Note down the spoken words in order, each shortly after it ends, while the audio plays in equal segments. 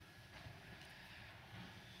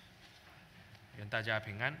愿大家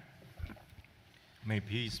平安。 May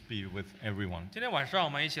peace be with everyone. 今天晚上我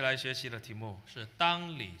们一起来学习的题目是“当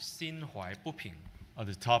你心怀不平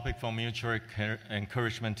The topic for mutual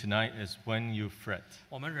encouragement tonight is when you fret. ”。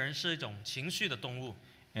我们人是一种情绪的动物，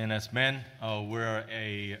 And as men, we're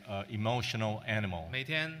a emotional animal. 每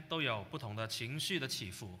天都有不同的情绪的起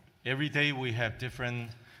伏， Every day we have different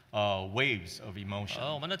waves of 而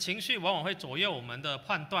emotion. 我们的情绪往往会左右我们的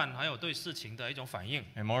判断，还有对事情的一种反应。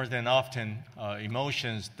 And more than often,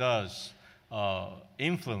 emotions does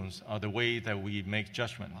influence the way that we make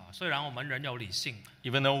judgment. 虽然我们人有理性，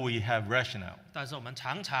 Even though we have rationale. 但是我们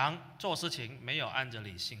常常做事情没有按着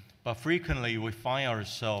理性， But frequently we find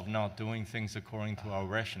ourselves not doing things according to our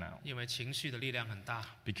rationale. 因为情绪的力量很大。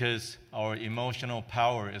 Because our emotional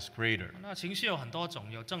power is greater. 那情绪有很多种，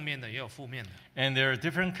有正面的，也有负面的。 And there are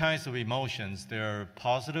different kinds of emotions. There are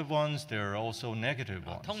positive ones, there are also negative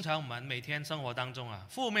通 ones. 常我们每天生活当中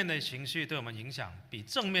负面的情绪对我们影响比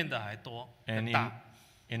正面的还多 And 更大。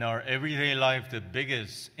 in our everyday life, the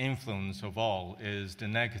biggest influence of all is the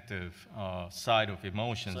negative side of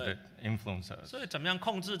emotions that influence us. 所以怎么样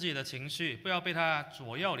控制自己的情绪，不要被它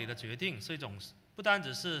左右你的决定，是一种不单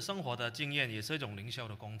只是生活的经验，也是一种灵修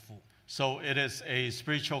的功夫。 So it is a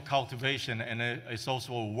spiritual cultivation, and it's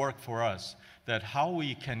also a work for us that how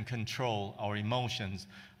we can control our emotions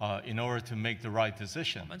in order to make the right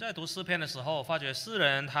decision. 我们在读诗篇的时候，发觉诗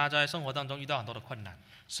人他在生活当中遇到很多的困难。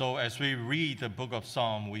 So as we read the book of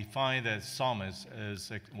Psalm, we find that psalmist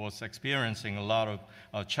was experiencing a lot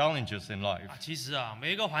of challenges in life. 其实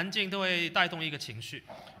每一个环境都会带动一个情绪。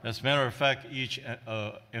 As a matter of fact, each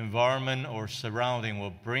environment or surrounding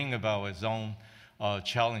will bring about its own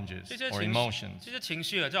challenges 这些 or 情绪， emotions. 这些情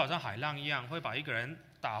绪就好像海浪一样，会把一个人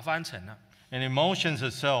打翻沉了。 And emotions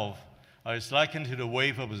itself is likened to the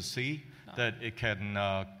wave of the sea that it can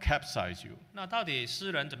capsize you. 那到底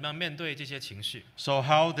诗人怎么样面对这些情绪？ So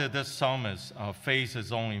how did this psalmist face his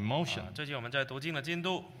own emotion? 最近我们在读经的进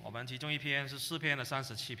度，我们其中一篇是诗篇的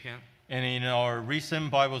37篇。 And in our recent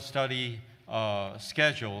Bible study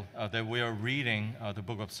schedule that we are reading the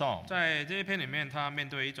book of Psalm. 在这一篇里面，他面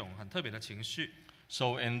对一种很特别的情绪。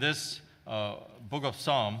 So in this book of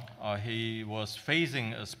Psalm, he was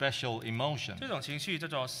facing a special emotion. 这种情绪叫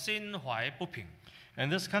做心怀不平。 And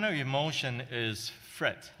this kind of emotion is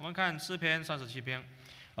fret. 我们看诗篇37篇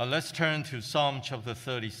Let's turn to Psalm chapter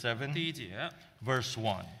 37, 第一节， verse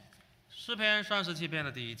 1. 诗篇37篇的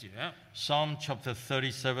第一节， Psalm chapter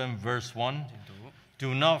 37, verse 1. 请读。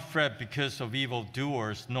 Do not fret because of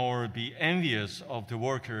evildoers, nor be envious of the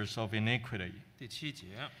workers of iniquity. 第7节，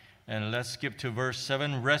 And let's skip to verse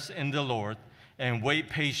 7. Rest in the Lord and wait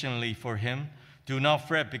patiently for him. Do not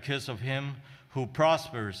fret because of him who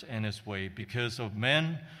prospers in his way, because of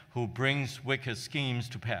men who brings wicked schemes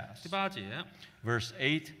to 第 pass. 8节， Verse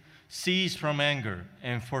 8. Cease from anger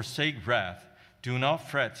and forsake wrath. Do not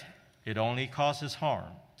fret. It only causes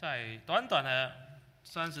harm. 在短短的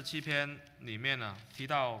37篇里面提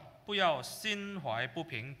到不要心怀不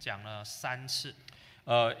平，讲了3次。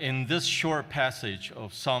 In this short passage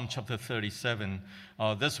of Psalm chapter 37,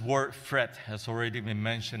 this word fret has already been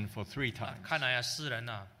mentioned for 3 times. 看来诗人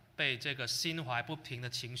被这个心怀不平的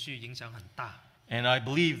情绪影响很大。 And I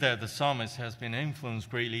believe that the psalmist has been influenced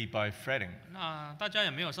greatly by fretting. 那大家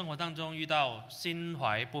有没有生活当中遇到心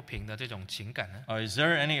怀不平的这种情感呢？ Is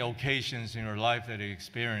there any occasions in your life that you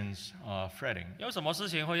experience fretting? 有什么事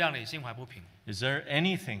情会让你心怀不平？ Is there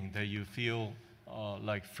anything that you feel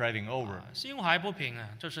like fretting over? 心怀不平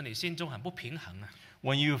就是你心中很不平衡。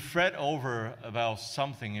 When you fret over about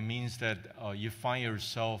something, it means that you find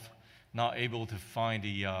yourself not able to find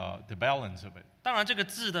the balance of it. 当然，这个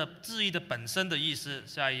字义的本身的意思，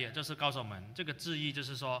下一页就是告诉我们，这个字义就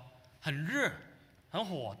是说很热、很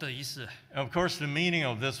火的意思。 And of course, the meaning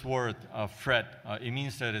of this word fret, it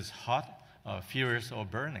means that it's hot, furious, or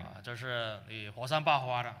burning. 就是你火山爆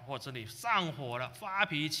发了，或者你上火了、发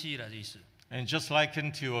脾气了的意思。 And just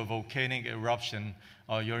likened to a volcanic eruption,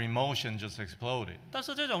 your emotion just exploded. 但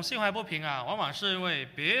是这种心怀不平往往是因为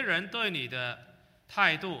别人对你的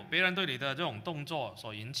态度、别人对你的这种动作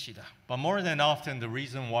所引起的。 But more than often, the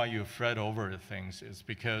reason why you fret over things is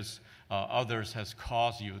because others has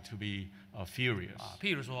caused you to be furious.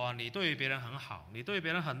 譬如说，你对别人很好，你对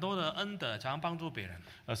别人很多的恩德，常帮助别人。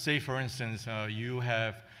 Say, for instance, you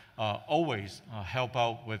have always help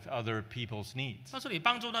out with other people's needs. 但是你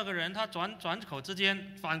帮助那个人，他转口之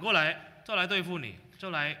间反过来就来对付你，就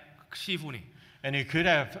来欺负你。 And you could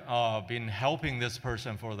have been helping this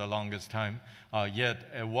person for the longest time, yet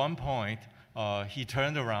at one point he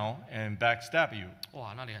turned around and backstabbed you.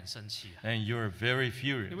 哇，那你很生气啊， and you're very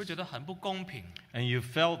你会 furious, 觉得很不公平。 and you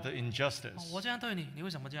felt the 哦 injustice. 我这样对你，你为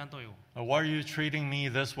什么这样对我？ Why are you treating me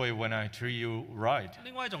this way when I treat you right?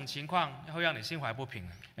 另外一种情况会让你心怀不平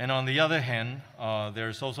的， And on the other hand,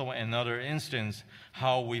 there's also another instance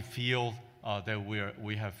how we feel that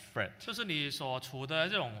we have fret. 就是你所处的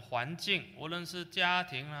这种环境，无论是家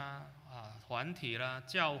庭啦、团体啦、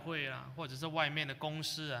教会啦，或者是外面的公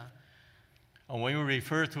司啊， When we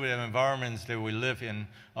refer to the environments that we live in,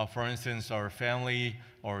 for instance, our family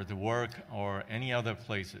or the work or any other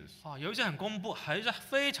places, 有一些还是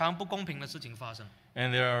非常不公平的事情发生，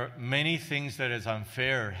 and there are many things that is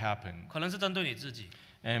unfair happen, 可能是针对你自己，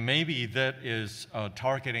 and maybe that is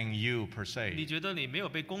targeting you per 你 se, 觉得你没有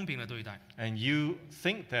被公平的对待， and you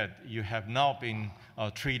think that you have not been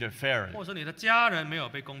treated fairly, 或者是你的家人没有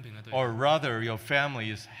被公平的对待， or rather your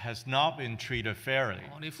family has not been treated fairly,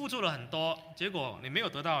 你付出了很多，结果你没有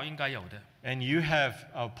得到应该有的， and you have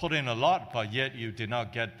put in a lot, but yet you did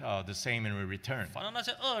not get the same in return. 反正那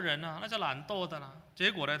些恶人啊，那些懒惰的啦，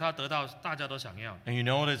结果呢，他得到大家都想要的。 And you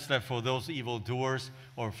notice that for those evildoers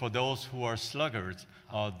or for those who are sluggards,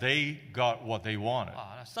 they got what they wanted.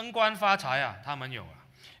 升官发财啊，他们有啊，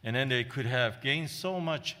 And then they could have gained so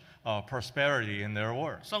much prosperity in their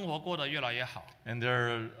work. 生活过得越来越好。 And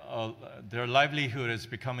their livelihood is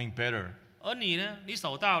becoming better. 而你呢，你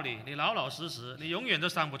守道理，你老老实实，你永远都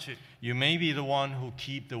上不去。 You may be the one who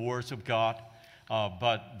keep the words of God,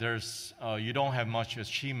 but you don't have much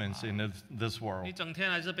achievements in this 你 world. 整天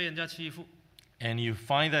还是被人家欺负， And you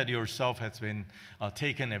find that yourself has been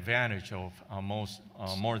taken advantage of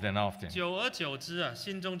more than often. 久而久之啊，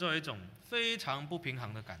心中就有一种非常不平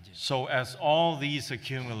衡的感觉。 So as all these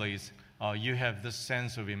accumulates, you have this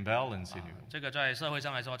sense of imbalance in you. 这个在社会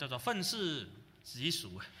上来说叫做愤世嫉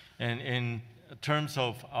俗。 And in terms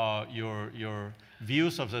of your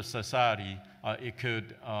views of the society, it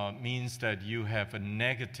could means that you have a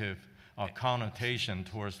negative connotation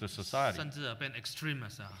towards the society. 甚至变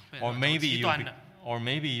extremist 啊，变 Or maybe 极端的。 or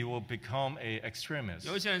maybe you will become a extremist.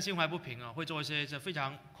 有一些人心怀不平啊，会做一些非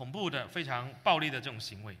常恐怖的、非常暴力的这种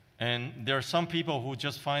行为。 And there are some people who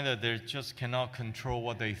just find that they just cannot control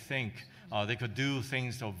what they think. They could do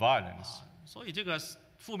things of violence. 所以这个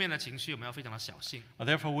负面的情绪我们要非常的小心。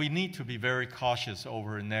 Therefore, we need to be very cautious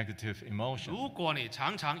over negative emotions. 如果你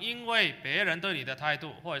常常因为别人对你的态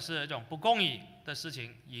度，或者是这种不公义的事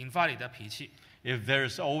情，引发你的脾气， If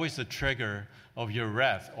there's always a trigger of your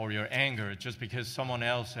wrath or your anger just because someone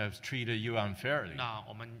else has treated you unfairly, 那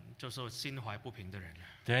我们就是心怀不平的人。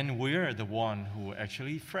 then we're the one who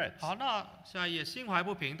actually frets. 好，那下一页，心怀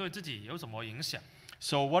不平对自己有什么影响？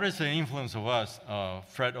 So, what is the influence of us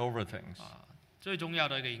fret over things? 最重要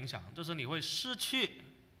的一个影响就是你会失去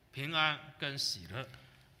平安跟喜乐。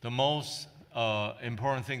 The most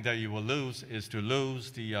important thing that you will lose is to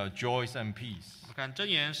lose the joys and peace. 我们看箴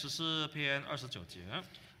言14篇29节，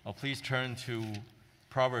 Please turn to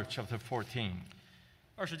Proverbs chapter 14,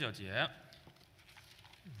 29节，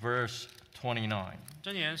 verse 29.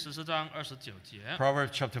 箴言14章29节。 Proverbs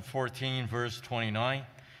chapter 14, verse 29.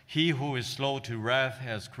 He who is slow to wrath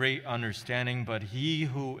has great understanding, but he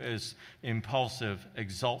who is impulsive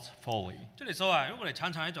exalts folly. 这里说啊，如果你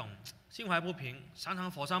常常一种心怀不平，常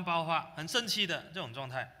常火山爆发、很生气的这种状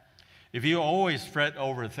态， If you always fret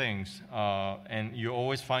over things and you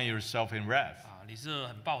always find yourself in wrath, 你是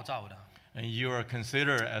很暴躁的， and you are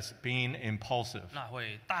considered as being impulsive, 那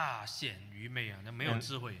会大显愚昧啊，那没有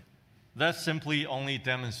智慧。 that simply only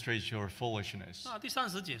demonstrates your foolishness. 那第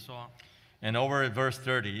30节说， And over at verse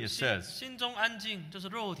 30, it 心 says, 心中安静就是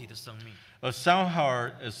肉体的生命， A sound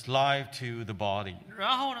heart is life to the body,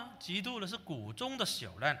 然后呢，嫉妒的是骨中的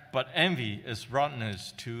朽烂。 but envy is rottenness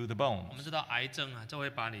to the 我们 bones. 知道癌症啊，就会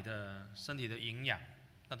把你的身体的营养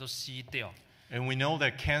那都吸掉。 And we know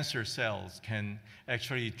that cancer cells can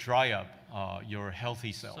actually dry up your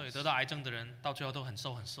healthy 所以 cells. 得到癌症的人到最后都很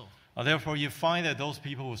瘦很瘦。 Therefore, you find that those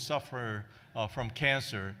people who suffer from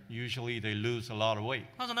cancer, usually they lose a lot of weight.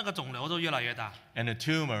 但是那个肿瘤就越来越大。 And the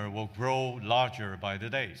tumor will grow larger by the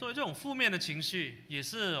day. 所以这种负面的情绪也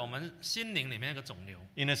是我们心灵里面那个肿瘤。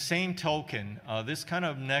 In the same token, this kind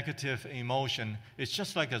of negative emotion is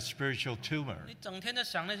just like a spiritual tumor. 你整天在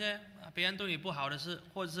想那些别人对你不好的事，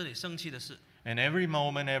或者是你生气的事。 And every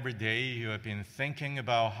moment, every day, you have been thinking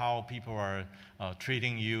about how people are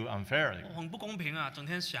treating you unfairly. 很不公平啊，整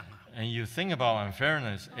天想啊。 And you think about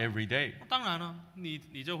unfairness every day. 当然了，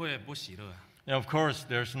你就会不喜乐啊。 And of course,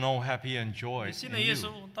 there's no happy and 你 joy 信 in 了耶 you.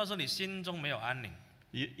 稣，但是你心中没有安宁。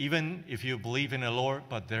 Even if you believe in the Lord,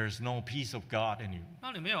 but there's no peace of God in you.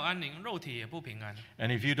 那你没有安宁，肉体也不平安。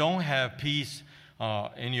 And if you don't have peace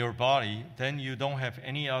in your body, then you don't have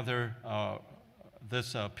any other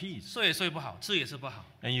this peace. 睡也睡不好，吃也吃不好，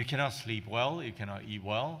 And you cannot sleep well, you cannot eat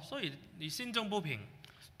well, 所以你心中不平。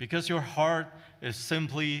 because your heart is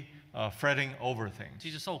simply fretting over things. 其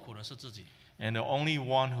实受苦的是自己。 And the only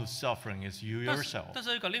one who's suffering is you 但是 yourself. 但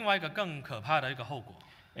是另外一个更可怕的一个后果，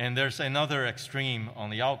 And there's another extreme on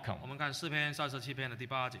the outcome. 我们看诗篇37篇的第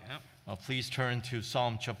8节， Please turn to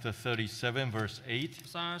Psalm chapter 37, verse 8.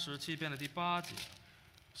 37篇的第8节，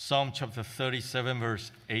 Psalm chapter 37, verse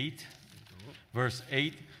 8. Verse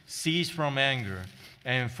 8, cease from anger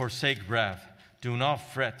and forsake wrath. Do not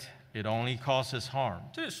fret, it only causes harm.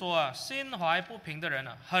 这里说啊，心怀不平的人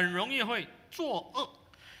啊，很容易会作恶。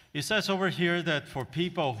 It says over here that for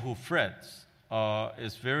people who fret,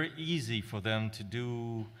 it's very easy for them to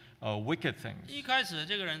do wicked things. 一开始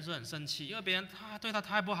这个人是很生气，因为别人对他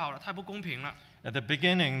太不好了，太不公平了。 At the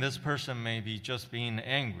beginning, this person may be just being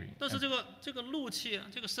angry. 但是这个怒气啊，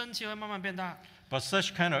这个生气会慢慢变大。 But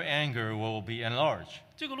such kind of anger will be enlarged.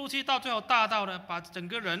 这个怒气到最后大到呢，把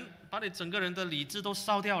你整个人的理智都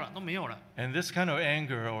烧掉了，都没有了。 And this kind of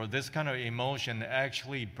anger or this kind of emotion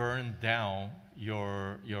actually burn down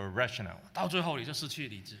your rationale. 到最后你就失去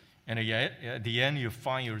理智， And at the end, you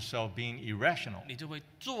find yourself being irrational. 你就会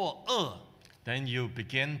作恶。 Then you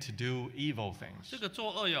begin to do evil 这 things. 个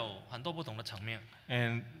作恶有很多不同的层面。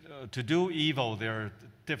 And to do evil, there are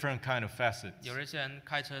different kind of facets. 有一些人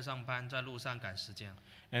开车上班，在路上赶时间，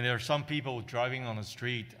 And there are some people driving on the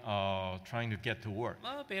street trying to get to work.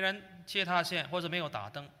 别人切他线或者没有打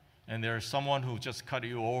灯， And there's someone who just cut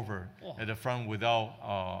you over Oh. at the front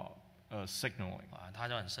without signaling. 他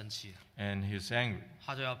就很生气， And he's angry.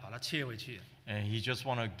 他就要把它切回去， And he just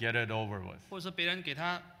want to get it over with. 或者是别人给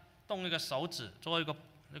他动一个手指，做一个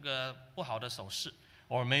那个不好的手势，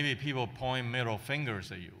 Or maybe people point middle fingers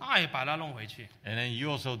at you. 他也把它弄回去， And then you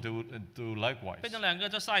also do likewise. 变成两个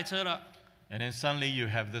就赛车了， And then suddenly you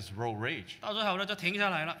have this road rage. 到最后呢就停下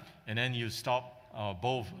来了， And then you stop,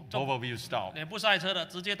 both of you stop. 也不赛车了，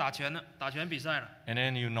直接打拳了，打拳比赛了， And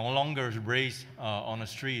then you no longer race on the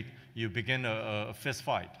street. You begin a fist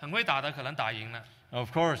fight. 很会打的可能打赢了，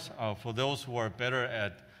 Of course, for those who are better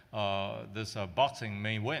at this boxing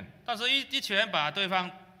may win. 但是一拳把对方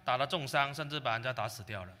打得重伤，甚至把人家打死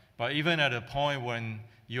掉了。 But even at a point when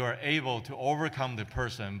you are able to overcome the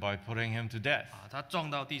person by putting him to death. 他撞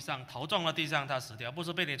到地上，头撞到地上，他死掉，不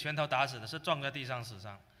是被你拳头打死的，是撞在地上死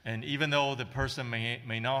伤。 And even though the person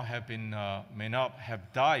may not have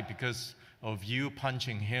died because of you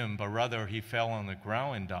punching him, but rather he fell on the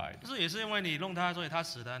ground and died. 但是也是因为你弄他，所以他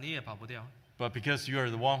死的，你也跑不掉。 But because you are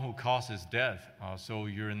the one who causes death, so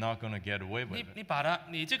you're not going to get away with it. 你把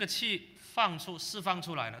你这个气释放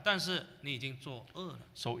出来了，但是你已经作恶了。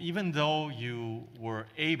 So even though you were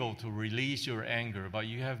able to release your anger, but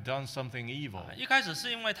you have done something evil. 一开始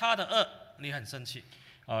是因为他的恶，你很生气，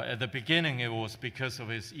 At the beginning, it was because of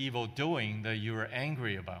his evil doing that you were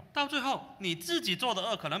angry about. 到最后你自己做的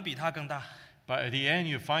恶可能比他更大。 But at the end,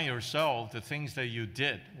 you find yourself, the things that you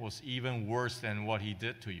did was even worse than what he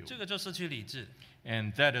did to you. 这个就失去理智，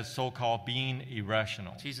 And that is so-called being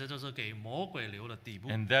irrational. 其实就是给魔鬼留的底部。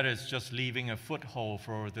 And that is just leaving a foothold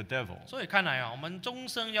for the devil. 所以看来啊，我们终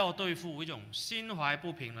生要对付一种心怀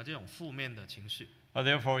不平的这种负面的情绪。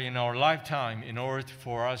 Therefore, in our lifetime, in order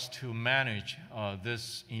for us to manage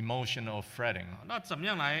this emotion of fretting, 那怎么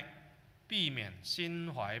样来避免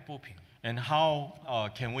心怀不平？ and how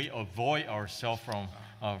can we avoid ourselves from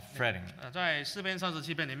fretting? 在诗篇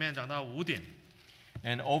37篇里面讲到5点。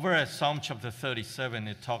 And over at Psalm chapter 37,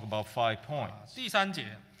 it talks about 5 points. 第3节，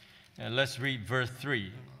 And let's read verse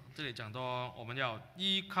 3. 这里讲到我们要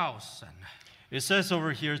依靠神， It says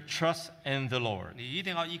over here, trust in the Lord. 你一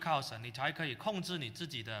定要依靠神，你才可以控制你自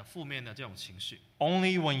己的负面的这种情绪。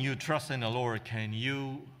 Only when you trust in the Lord can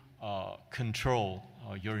you control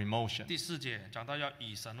your emotion. 第4节讲到要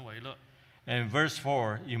以神为乐。 And verse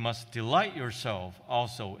 4, you must delight yourself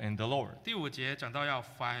also in the Lord. 第5节讲到要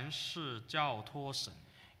凡事交托神。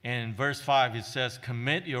 In verse 5, it says,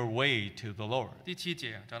 commit your way to the Lord. 第7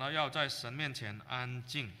节讲到要在神面前安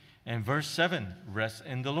静。 And verse 7, rest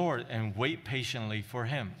in the Lord and wait patiently for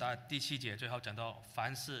him. 第7节最后讲到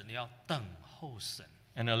凡事你要等候神。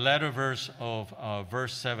 And the latter verse of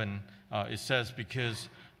verse 7, it says, because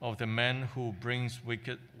of the man who brings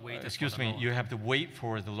wicked, excuse me, you have to wait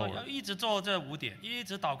for the 要 Lord. 一直做这5点，一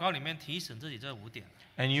直祷告里面提醒自己这5点。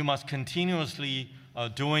 And you must continuously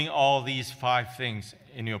doing all these 5 things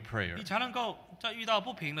in your prayer. 你才能够在遇到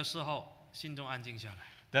不平的时候，心中安静下来。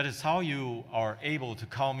 That is how you are able to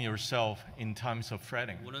calm yourself in times of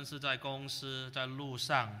fretting. 无论是在公司、在路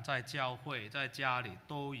上、在教会、在家里，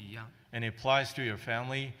都一样。And it applies to your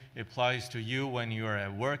family. It applies to you when you are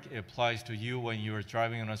at work. It applies to you when you are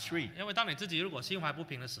driving on a street. 因为当你自己如果心怀不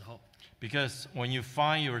平的时候， Because when you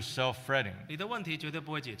find yourself fretting, 你的问题绝对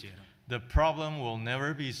不会解决的， the problem will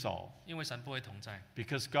never be solved 因为神不会同在。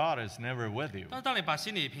 because God is never with you. 但是当你把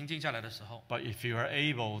心里平静下来的时候， But if you are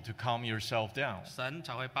able to calm yourself down, 神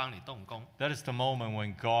才会帮你动工。 that is the moment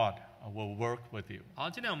when God will work with you. 好，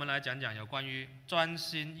今天我们来讲讲有关于专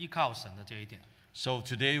心依靠神的这一点。 So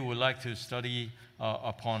today we'd like to study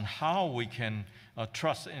upon how we can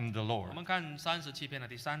trust in the 我 Lord. 们看37篇的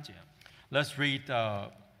第3节。 Let's read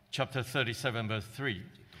chapter 37, verse 3.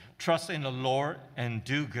 Trust in the Lord and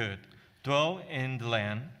do good. Dwell in the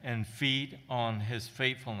land and feed on his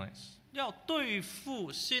faithfulness. 要对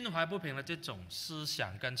付心怀不平的这种思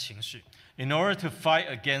想跟情绪， In order to fight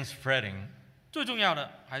against fretting, 最重要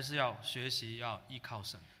的还是要学习要依靠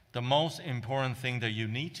神。 the most important thing that you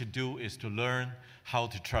need to do is to learn how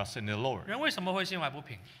to trust in the Lord. 人为什么会心怀不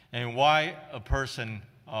平？ And why a person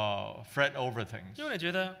fret over things? 因为你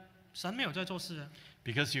觉得神没有在做事啊，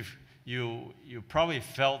 Because you probably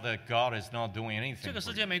felt that God is not doing 这 anything 个世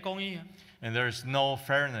for 界 you. 没公义啊， And there's no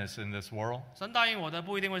fairness in this world. 神答应我的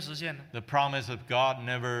不一定会实现的。 The promise of God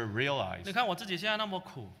never 你 realized. 看我自己现在那么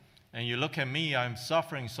苦， And you look at me, I'm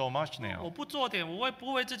suffering so much 我 now. 不做点，我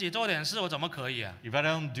不为自己做点事，我怎么可以啊？ If I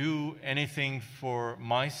don't do anything for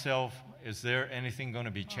myself, is there anything going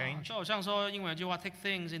to be 啊 changed? 就好像说英文有句话 ，take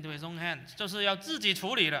things into his own hands，就是要自己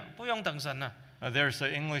处理的，不用等神了。 There's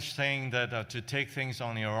an English saying that to take things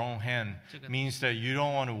on your own hand 这个- means that you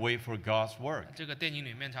don't want to wait for God's work. 这个电影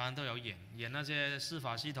里面常常都有演那些司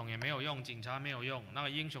法系统也没有用，警察没有用，那个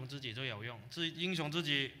英雄自己就有用，英雄自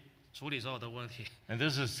己处理所有的问题。 And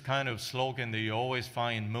this is kind of slogan that you always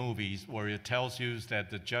find in movies where it tells you that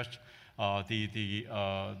the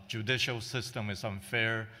judicial system is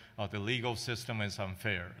unfair, the legal system is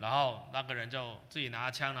unfair. 然后那个人就自己拿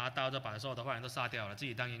枪拿刀就把所有的坏人都杀掉了，自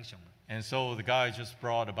己当英雄了。 And so the guy just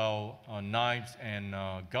brought about knives and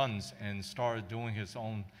guns and started doing his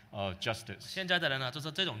own justice. 现在的人呢，就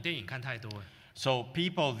是这种电影看太多了， So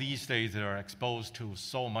people these days they are exposed to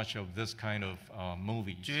so much of this kind of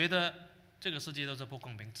movies. 觉得这个世界都是不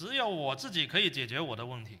公平，只有我自己可以解决我的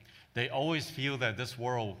问题。 They always feel that this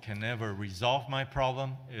world can never resolve my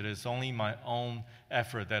problem. It is only my own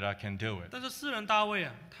effort that I can do it. 但是诗人大卫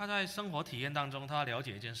啊，他在生活体验当中，他了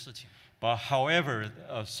解一件事情， But however,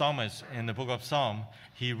 a psalmist in the book of Psalm,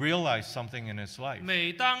 he realized something in his life.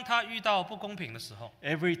 每当他遇到不公平的时候，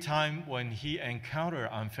 Every time when he encountered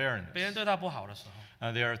别人 unfairness, 对他不好的时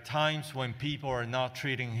候， there are times when people are not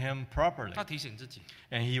treating him properly. 他提醒自己，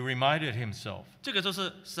 And he reminded himself. 这个就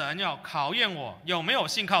是神要考验我有没有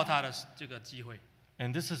信靠他的这个机会。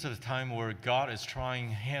 And this is a time where God is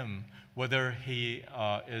trying him whether he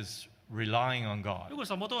is relying on 如 God. 果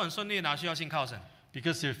什么都很顺利，哪需要信靠神？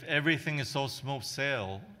 Because if everything is so smooth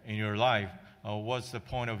sail in your life, what's the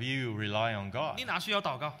point of you relying on God? 你哪需要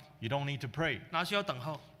祷告？ You don't need to pray. 哪需要等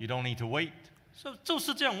候？ You don't need to wait. 就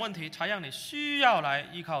是这种问题，才让你需要来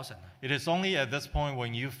依靠神啊。 It is only at this point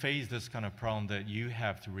when you face this kind of problem that you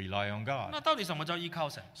have to rely on 那 God. 到底什么叫依靠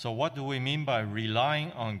神？ So what do we mean by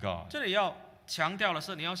relying on God? 这里要强调的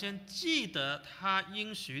是，你要先记得他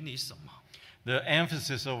应许你什么。 The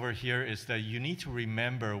emphasis over here is that you need to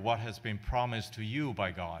remember what has been promised to you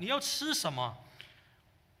by God. 你要吃什么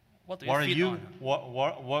 ？What do you What are feed you? on？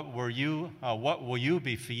 What will you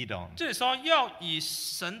be fed on? 这里说要以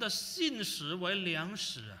神的信实为粮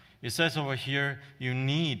食啊。 It says over here, you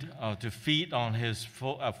need to feed on His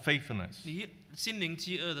faithfulness. 你心灵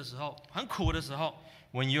饥饿的时候，很苦的时候，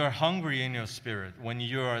 When you are hungry in your spirit, when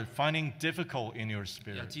you are finding difficult in your 要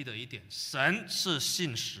spirit, 记得一点，神是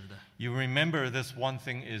信实的。 you remember this one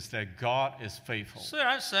thing is that God is faithful. 虽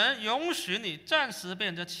然神容许你暂时被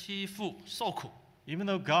人家欺负、受苦， Even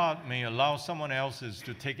though God may allow someone else's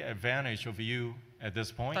to take advantage of you at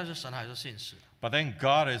this 但 point, 是神还是信实的。 but then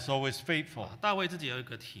God is always faithful. 大卫自己有一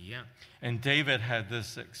个体验， And David had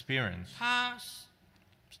this experience. 他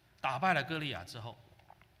打败了歌利亚之后，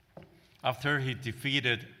 After he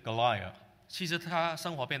defeated Goliath, 其实他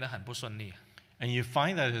生活变得很不顺利， and you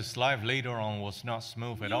find that his life later on was not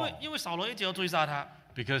smooth at 因为 all. 扫罗一直要追杀他，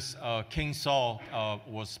 Because King Saul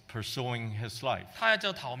was pursuing his life, 他要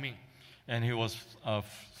就逃命。 and he was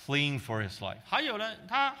fleeing for his life. 还有呢，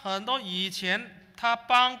他很多以前他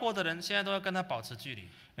帮过的人，现在都要跟他保持距离，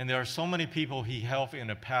 And there are so many people he helped in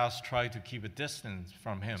the past try to keep a distance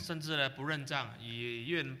from him, 甚至呢不认账，以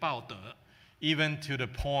怨报德。 even to the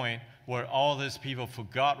point where all these people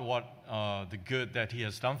forgot what the good that he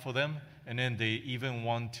has done for them, and then they even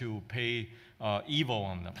want to pay evil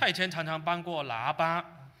on them. 他以前常常帮过喇叭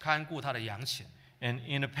看顾他的羊群， And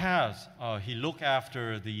in the past, he looked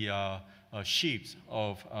after the sheep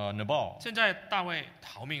of Nabal. 现在大卫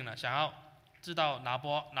逃命了，想要知道拿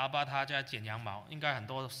巴他在剪羊毛，应该很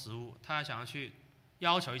多食物，他想要去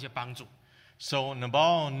要求一些帮助。So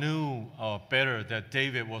Nabal knew better that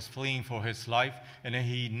David was fleeing for his life, and then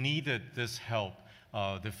he needed this help,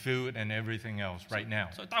 the food and everything else right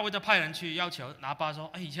now. 所以大卫就派人去要求拿巴说：“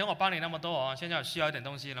哎，以前我帮你那么多哦，现在需要一点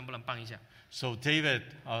东西，能不能帮一下？” So David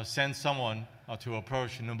sent someone to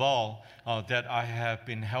approach Nabal that I have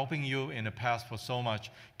been helping you in the past for so much.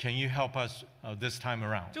 Can you help us this time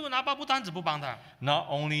around? 结果拿巴不单止不帮他， Not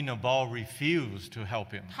only Nabal refused to help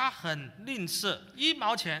him, 他很吝啬，1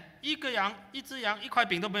毛钱、1个羊、1只羊、1块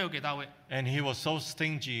饼都没有给大卫。 and he was so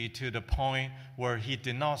stingy to the point where he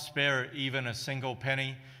did not spare even a single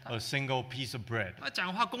penny, a single piece of bread. 他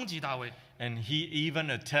讲话攻击大卫。 And he even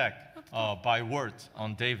attacked by words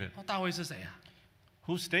on David. 大卫是谁啊？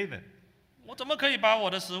 Who's David? 我怎么可以把我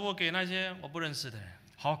的食物给那些我不认识的人？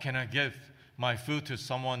 How can I give my food to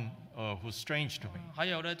someone who's strange to me? 还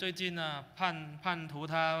有呢，最近呢，叛徒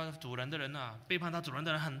他主人的人啊，背叛他主人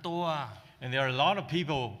的人很多啊。 And there are a lot of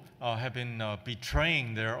people have been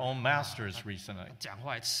betraying their own masters recently. 讲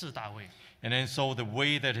话还刺大卫。 And then so the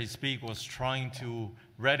way that he speak was trying to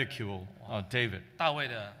ridicule David. 大卫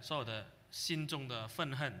的所有的心中的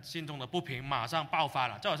愤恨、心中的不平，马上爆发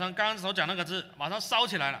了，就好像刚刚所讲那个字，马上烧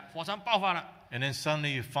起来了，火山爆发了。 And then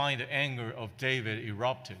suddenly you find the anger of David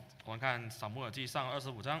erupted. 我们看撒母耳记上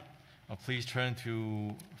25章， Please turn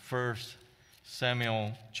to 1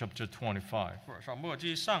 Samuel chapter 25. 撒母耳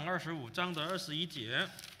记上25章的21节。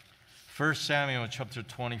 1 Samuel chapter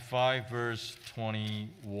 25, verse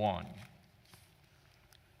 21.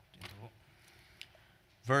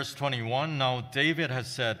 Verse 21, Now David has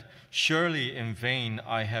said, Surely in vain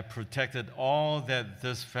I have protected all that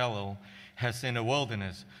this fellow has in the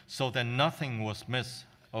wilderness, so that nothing was missed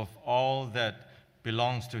of all that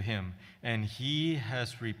belongs to him, and he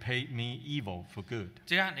has repaid me evil for good.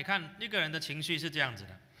 这样你看一个人的情绪是这样子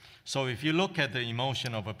的， So if you look at the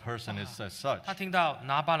emotion of a person, it's as such. 他听到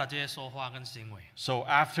拿巴的这些说话跟行为， So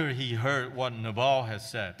after he heard what Nabal has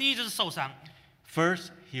said, 第一就是受伤，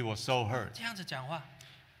 first he was so hurt. 这样子讲话。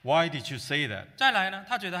 Why did you say that? 再来呢，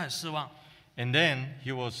他觉得很失望， And then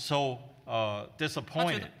he was so 他觉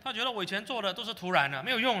disappointed. 得他觉得我以前做的都是徒然的，没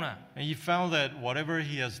有用了， And he found that whatever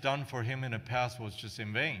he has done for him in the past was just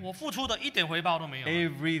in vain. 我付出的一点回报都没有。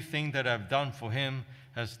 Everything that I've done for him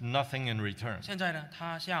has nothing in return. 现在呢，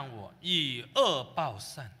他向我以恶报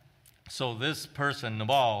善， So this person,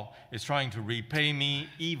 Nabal, is trying to repay me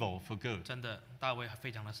evil for good. 真的，大卫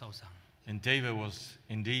非常的受伤， And David was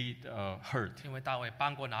indeed hurt. 因为大卫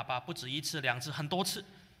帮过拿巴不止1次、2次，很多次。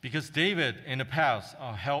 Because David in the past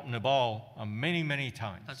helped Nabal many, many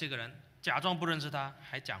那 times. 这个人假装不认识他，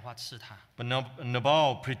还讲话刺他。 But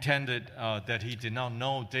Nabal pretended that he did not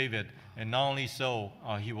know David, and not only so,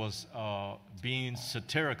 he was being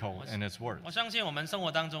satirical in his words. 我相信我们生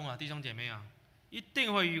活当中啊，弟兄姐妹啊，一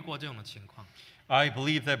定会遇过这种的情况。 I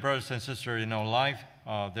believe that, brothers and sisters, in our life,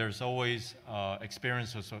 there's always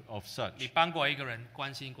experiences of 你 such. 帮过一个人，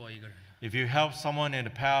关心过一个人， If you help someone in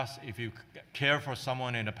the past, if you care for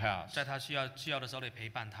someone in the past, 在他需要的时候，你陪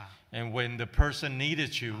伴他， and when the person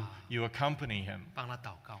needed you, you accompany him 帮他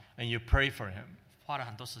祷告， and you pray for him, 花了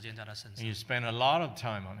很多时间在他身 and 上， you spend a lot of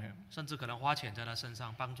time on him, 甚至可能花钱在他身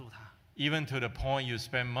上帮助他。 even to the point you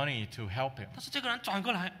spend money to help him. 但是这个人转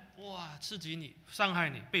过来，哇，刺激你，伤害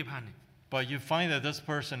你，背叛你。 But you find that this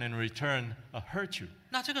person in return hurt you.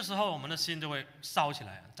 那这个时候，我们的心就会烧起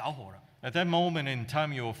来，着火了。 At that moment in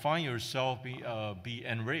time, you will find yourself be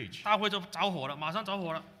enraged. 大卫就着火了，马上着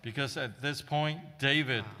火了。 Because at this point,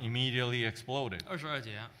 David immediately exploded. 22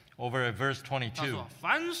节啊， Over at verse 他 22, 说：“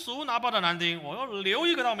凡属拿巴的男丁，我要留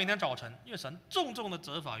一个到明天早晨，因为神重重的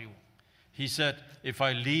责罚于我。” he said, If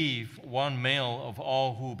I leave one male of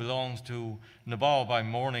all who belongs to Nabal by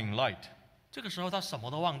morning light. 这个时候他什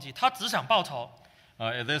么都忘记，他只想报仇。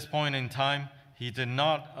 At this point in time, he did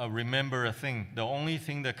not remember a thing. The only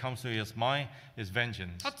thing that comes to his mind is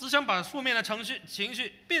vengeance. 他只想把负面的情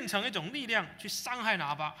绪变成一种力量，去伤害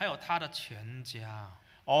拿巴，还有他的全家。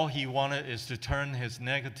 All he wanted is to turn his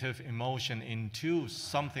negative emotion into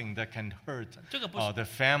something that can hurt 这个不是 the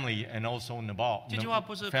family and also Nabal, 这句话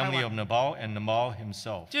不是开 family 玩 of Nabal and Nabal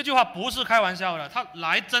himself. 这句话不是开玩笑的，他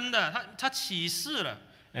来真的，他起誓了。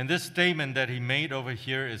 And this statement that he made over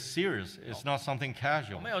here is serious. It's not something 我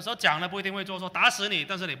casual. 们有时候讲了不一定会做，说打死你，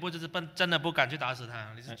但是你不就是真的不敢去打死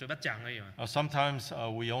他，你是嘴巴讲而已嘛。 Sometimes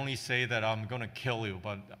we only say that I'm going to kill you,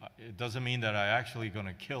 but it doesn't mean that I'm actually going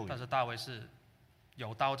to kill 但 you. 是大卫是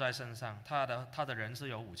有刀在身上，他的人是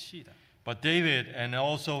有武器的。But David and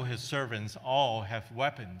also his servants all have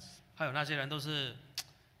weapons. 还有那些人都是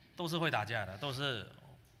会打架的，都是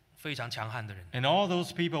非常强悍的人。 And all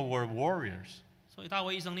those people were warriors. 所以大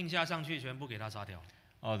卫一声令下上去，全部给他杀掉。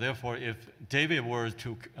 Therefore, if David were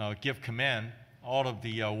to give command, all of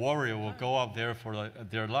the warrior will go up there for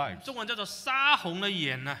their lives. 中文叫做杀红了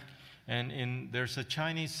眼呐、 And there's a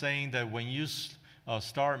Chinese saying that when you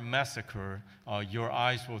start massacre, your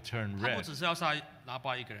eyes will turn 他不 red. 只是要杀拿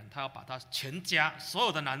巴一个人，他要把他全家所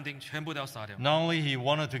有的男丁全部都要杀掉。 Not only he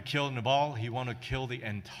wanted to kill Nabal, he wanted to kill the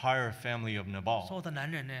entire family of 所 Nabal. 有的男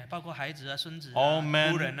人呢，包括孩子啊、孙子 All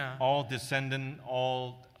啊、夫人 men, 啊。 all descendant,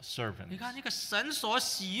 all 你 servants. 看那个神所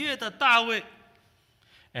喜悦的大卫，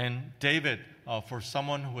 And David, for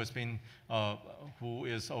someone who has been, who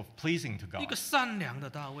is of pleasing to 一 God, 个善良的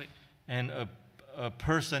大卫， and a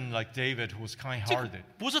person like David who was 这个 kind-hearted,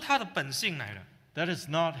 不是他的本性来的， that is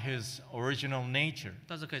not his original nature.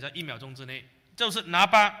 但是可以在1秒钟之内，就是拿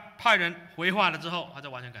巴派人回话了之后，他就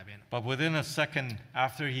完全改变了。 But within a second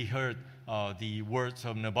after he heard the words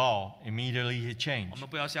of Nabal, immediately he 我 changed. 们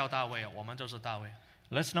不要笑大卫哦，我们就是大卫。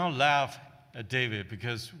 Let's not laugh at David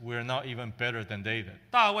because we're not even better than David.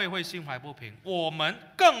 大卫会心怀不平，我们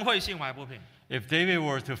更会心怀不平。 If David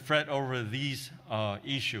were to fret over these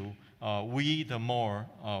issue, we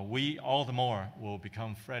all the more will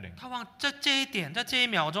become fretting. 他在这一点，在这1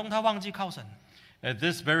秒钟，他忘记靠神， At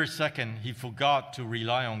this very second, he forgot to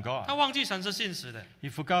rely on 他 God. 忘记神是信实的，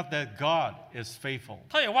 He forgot that God is faithful.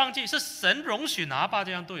 他也忘记是神容许拿巴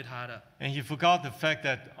这样对他的。 And he forgot the fact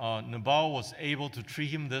that Nabal was able to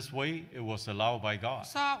treat him this way. It was allowed by God.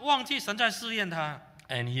 他忘记神在试验他，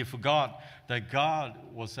 And he forgot that God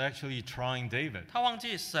was actually trying David. 他忘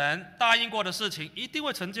记神答应过的事情一定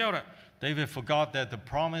会成就的。 David forgot that the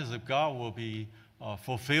promise of God will be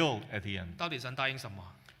fulfilled at the end. 到底神答应什么？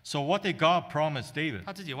 So what did God promise David?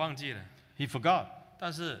 他自己忘记了， He forgot.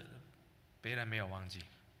 但是别人没有忘记。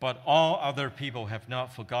 But all other people have not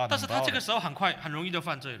forgotten 但是他 about 这个 it. 时候很容易就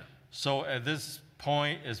犯罪了。 So at this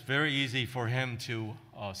point, it's very easy for him to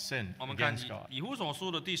sin 我们看 against God. 以弗所书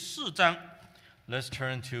的第4章， Let's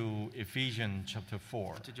turn to Ephesians chapter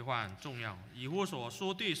 4. 这句话很重要。以弗所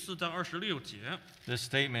书第4章26节， This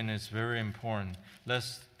statement is very important.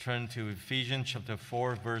 Let's turn to Ephesians chapter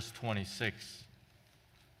 4, verse 26.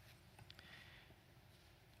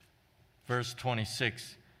 Verse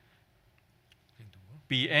 26.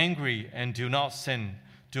 Be angry and do not sin.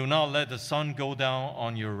 Do not let the sun go down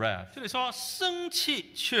on your wrath. 这里说生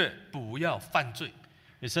气却不要犯罪。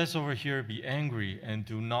 It says over here, be angry and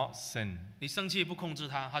do not sin. 你生气不控制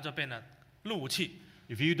它，它就变得怒气，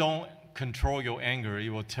 If you don't control your anger,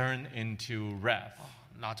 it will turn into wrath.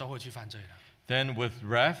 那就会去犯罪了。 Then with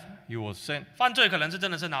wrath, you will sin. 犯罪可能是真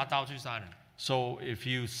的是拿刀去杀人， So if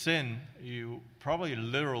you sin, you probably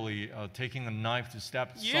literally taking a knife to stab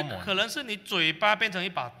也 someone. 可能是你嘴巴变成一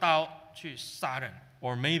把刀去杀人。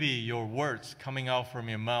 Or maybe your words coming out from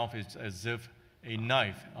your mouth is as if a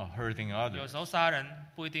knife hurting 有 others. 时候杀人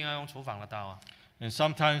不一定要用厨房的刀啊， And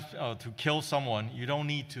sometimes to kill someone, you don't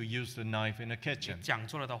need to use the knife in the 你 kitchen. 讲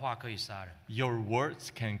出来的话可以杀人， Your words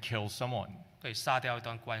can kill someone. 可以杀掉一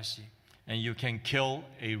段关系， And you can kill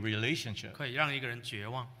a relationship. 可以让一个人绝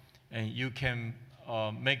望。 And you can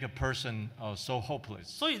make a person so hopeless.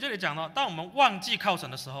 所以这里讲到，当我们忘记靠神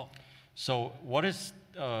的时候， So what is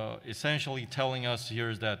essentially telling us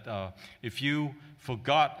here is that if you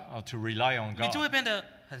forgot to rely on 你就 God, 会变得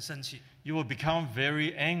很生气， you will become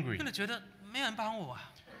very angry. 因为你觉得没有人帮我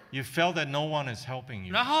啊， You felt that no one is helping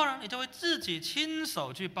you. 然后呢，你就会自己亲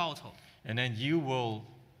手去报仇， And then you will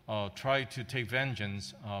try to take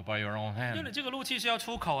vengeance by your own 因为你 hand. 这个怒气是要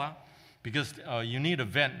出口啊， Because you need a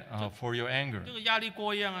vent for your anger. 这个压力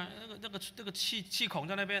锅一样啊，那个气孔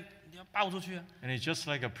在那边，你要爆出去啊。 And it's just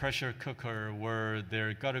like a pressure cooker where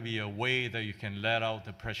there got to be a way that you can let out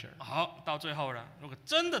the pressure. 好，到最后了，如果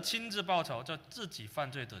真的亲自报仇，就自己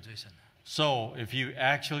犯罪得罪神了。 So if you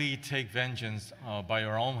actually take vengeance by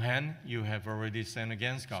your own hand, you have already sinned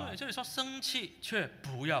against 所以 God. 这里说生气却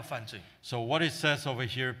不要犯罪， So what it says over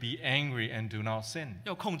here, be angry and do not sin.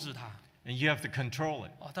 要控制它。 And you have to control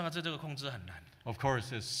it. 哦，当然这个控制很难。 Of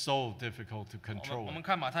course, it's so difficult to 我 control 们 it.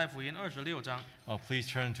 看马太福音26章， Please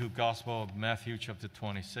turn to Gospel of Matthew chapter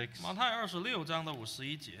 26. 马太26章的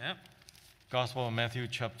51节， Gospel of Matthew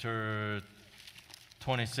chapter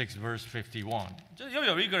 26 verse 51. 这又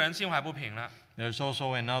有一个人心怀不平了。 There's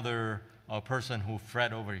also another person who fret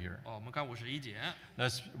over here. 哦，我们看51节，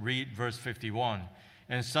 Let's read verse 51.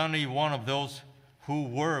 And suddenly one of those who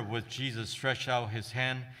were with Jesus stretched out his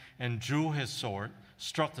hand and drew his sword,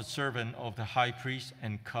 struck the servant of the high priest,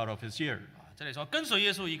 and cut off his ear. 这里说跟随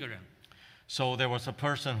耶稣一个人， So there was a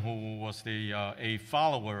person who was a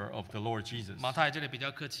follower of the Lord Jesus. 马太这里比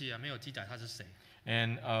较客气啊，没有记载他是谁。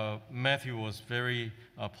 And Matthew was very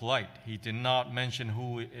polite. He did not mention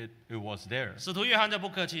who it was there. 使徒约翰就不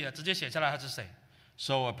客气了，直接写下来他是谁。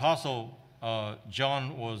 So Apostle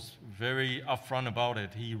John was very upfront about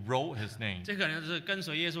it. He wrote his name. 这可能是跟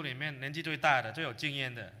随耶稣里面年纪最大的、最有经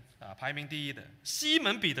验的啊，排名第一的西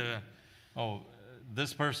门彼得。 Oh,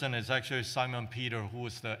 this person is actually Simon Peter, who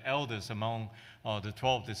is the eldest among the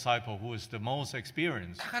 12 disciples, who is the most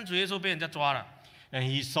experienced. 他看主耶稣被人家抓了， And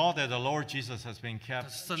he saw that the Lord Jesus has been 他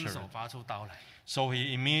伸 captured. 手拔出刀来， So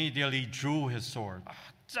he immediately drew his sword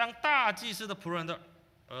将大祭司的仆人的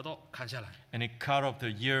耳朵砍下来。 and he cut off the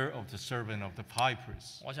ear of the servant of the high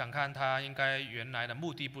priest. 我想看他应该原来的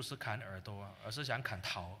目的不是砍耳朵啊，而是想砍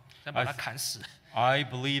头，想把他砍死。 I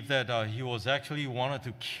believe that he was actually wanted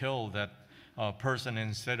to kill that person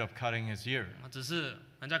instead of cutting his ear. 只是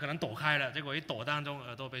人家可能躲开了，结果一躲当中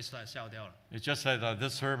耳朵被笑掉了。 It's just that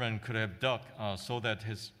this servant could have ducked so that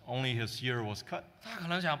only his ear was cut. 他可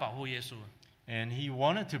能想保护耶稣， And he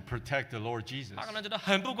wanted to protect the Lord Jesus. 他可能觉得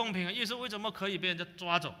很不公平啊，耶稣为什么可以被人家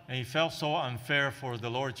抓走？ And he felt so unfair for the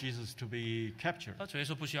Lord Jesus to be captured. 他主耶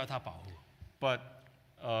稣不需要他保护， But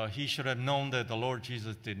he should have known that the Lord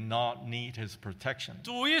Jesus did not need his protection.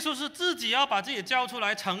 主耶稣是自己要把自己交出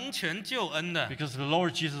来成全救恩的。 Because the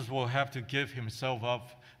Lord Jesus will have to give himself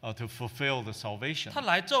up to fulfill the salvation. 他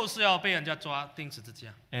来就是要被人家抓钉十字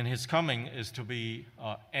架。 And his coming is to be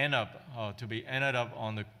ended up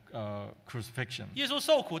on the crucifixion. 耶稣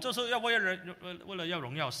受苦就是要为了要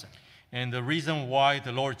荣耀神。 And the reason why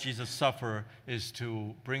the Lord Jesus suffered is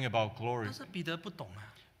to bring about glory. 但是彼得不懂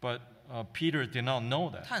啊， But Peter did not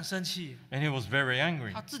know that. 他很生气， And he was very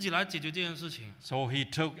angry. 他自己来解决这件事情， So he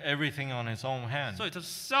took everything on his own hand. 所以他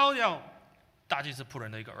烧掉大祭司仆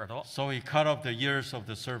人的一个耳朵。 So he cut off the ears of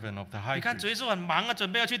the servant of the 你 high 看主 priest. 耶稣很忙啊，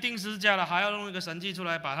准备要去钉十字架了，还要弄一个神迹出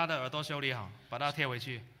来，把他的耳朵修理好，把它贴回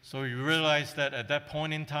去。 So you realize that at that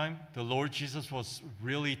point in time, the Lord Jesus was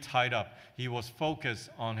really tied up. He was focused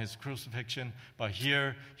on his crucifixion, but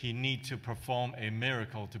here he needs to perform a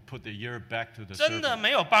miracle to put the ear back to the 真的 servant. 没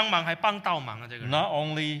有帮忙，还帮倒忙啊！这个人。 Not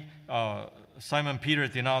only Simon Peter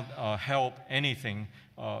did not help anything,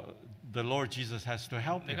 the Lord Jesus has to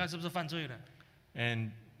help 你 him. 看是不是犯罪了？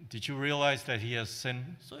 And did you realize that he has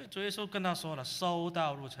sinned? 所以主耶稣跟他说了：“收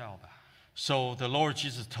到入鞘吧， So the Lord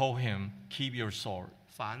Jesus told him, keep your sword.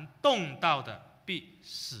 凡动刀的必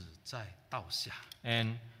死在刀下。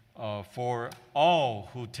 And for all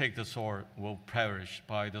who take the sword will perish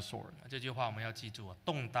by the sword. ”这句话我们要记住啊，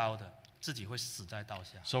动刀的自己会死在刀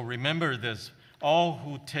下。 So remember this, all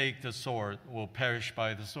who take the sword will perish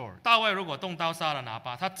by the sword. 大卫如果动刀杀了拿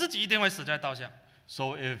巴，他自己一定会死在刀下。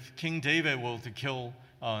 So if King David were to kill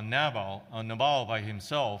Nabal by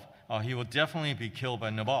himself, he would definitely be killed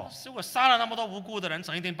by Nabal. 如果杀了那么多无辜的人，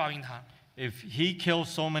神一定报应他。 If he kills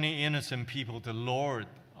so many innocent people, the Lord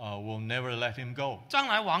will never let him go. 将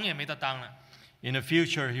来王也没得当了。 In the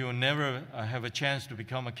future, he will never have a chance to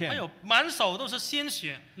become a 还 king 有满手都是鲜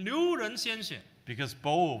血，流人鲜血， because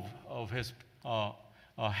both of his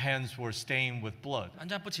hands were stained with blood. 人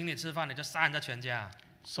家不请你吃饭，你就杀人家全家，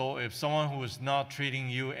 So if someone who is not treating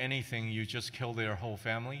you anything, you just kill their whole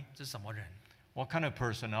family, 这是什么人？ what kind of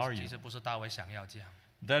person are 其 you? 实不是大卫想要这样，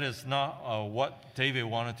 That is not what David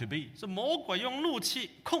wanted to be. 是魔鬼用怒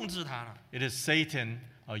气控制他了。 It is Satan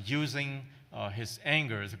using his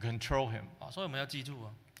anger to control him. 所以我们要记住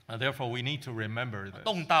啊， Therefore, we need to remember this.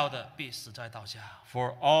 动刀的必死在刀下。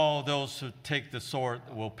 For all those who take the sword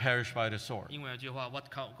will perish by the sword. 因为有句话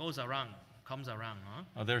，What goes around comes around 啊，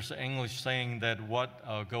 There's an English saying that what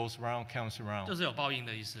goes around comes 就 around. 是有报应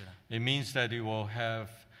的意思了。 It means that you will have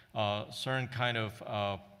certain kind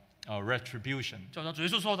of retribution. 就像主耶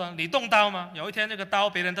稣说的，你动刀吗？有一天那个刀，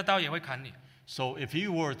别人的刀也会砍你。 So if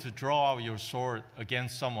you were to draw out your sword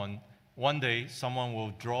against someone, one day someone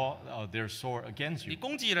will draw their sword against 你 you.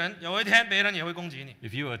 攻击人，有一天别人也会攻击你。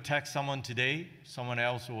 If you attack someone today, someone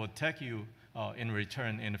else will attack you in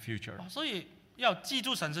return in the future. 所以要记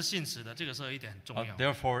住神是信实的，这个是一点很重要。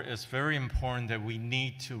 Therefore, it's very important that we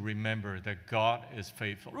need to remember that God is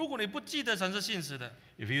faithful. 如果你不记得神是信实的，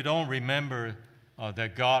 If you don't remember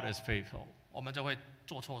that God is faithful, 我们就会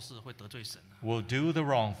做错事，会得罪神。 we'll do the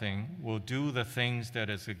wrong thing, we'll do the things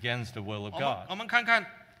that is against the will of 我 God. 们看看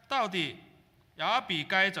到底亚比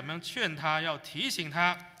该怎么样劝他，要提醒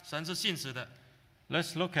他神是信实的。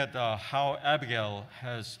 Let's look at how Abigail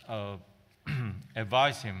has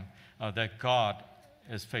advised him that God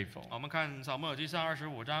is faithful. 我们看撒母耳记上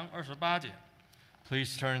25章28节。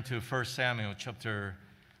 Please turn to 1 Samuel chapter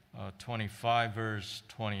 25, verse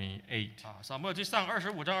 28. 撒母耳记上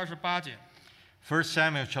25章28节。1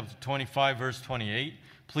 Samuel chapter 25, verse 28.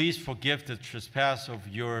 Please forgive the trespass of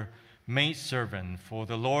your maidservant, for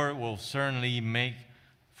the Lord will certainly make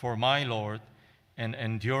for my Lord an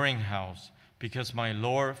enduring house, because my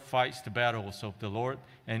Lord fights the battles of the Lord,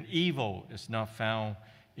 and evil is not found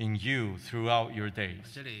in you throughout your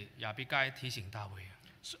days. 这里亚比该提醒大卫，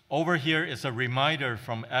 So over here is a reminder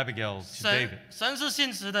from Abigail to David 神是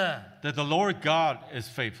信实的， that the Lord God is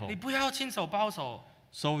你 faithful. 不要亲手报仇，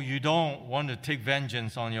 So you don't want to take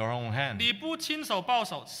vengeance on your own hand. 你不亲手报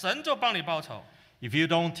仇，神就帮你报仇。 If you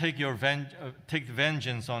don't take take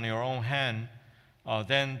vengeance on your own hand,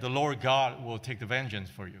 then the Lord God will take the vengeance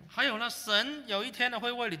for you. 还有呢，神有一天呢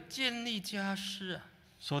会为你建立家室啊，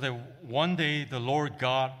 So that one day the Lord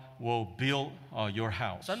God will build your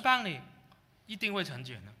house. 神帮你一定会成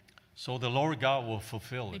全的。 So the Lord God will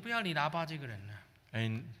fulfill 你 it. 不要理拿巴这个人呢，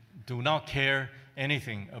 And do not care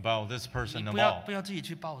anything about this 你 person 不要 involved. 不要自己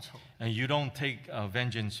去报仇。 And you don't take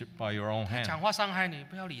vengeance by your own 讲 hand. 话伤害你，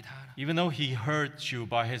不要理他了。 Even though he hurt you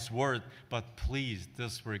by his word, but please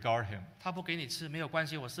disregard him. 他不给你吃没有关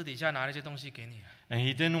系，我私底下拿那些东西给你。 And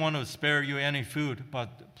he didn't want to spare you any food, but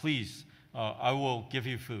please, I will give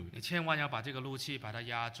you food. 你千万要把这个怒气把它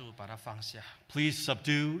压住，把它放下。 Please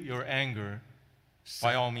subdue your anger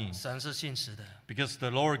by all means, 神是信实的， because the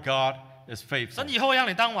Lord God is faithful. 神以后会让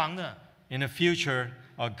你当王的， In the future,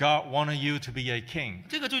 God wanted you to be a king.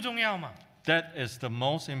 这个最重要嘛。 That is the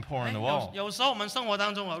most important of 有 all. 有时候我们生活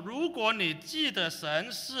当中啊，如果你记得神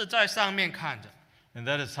是在上面看着， And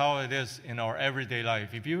that is how it is in our everyday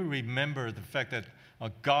life. If you remember the fact that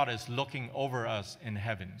God is looking over us in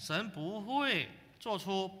heaven, 神不会做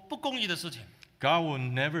出不公义的事情， God will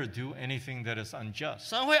never do anything that is unjust.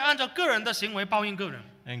 神会按照个人的行为报应个人。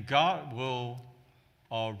 And God will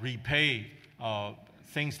repay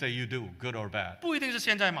things that you do, good or bad. 不一定是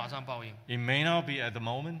现在马上报应， It may not be at the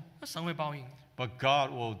moment, 那神会报应。 but God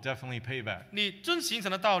will definitely pay back. 你遵行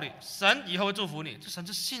神的道理，神以后会祝福你，这神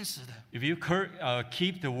是信实的。 If you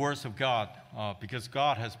keep the words of God, because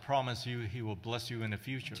God has promised you He will bless you in the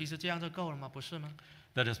future, 其实这样就够了吗？不是吗？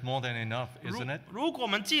 that is more than enough, isn't it? 如果我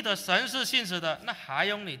们记得神是信实的，那还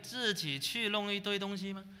用你自己去弄一堆东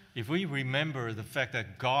西吗？ If we remember the fact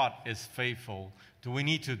that God is faithful, do we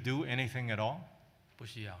need to do anything at all? 不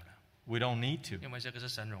需要的， We don't need to, 因为这个是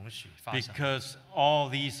神容许发生。 because all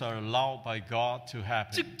these are allowed by God to 这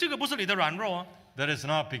happen. 这个不是你的软弱啊。 That is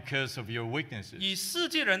not because of your weaknesses. 以世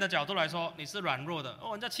界人的角度来说，你是软弱的。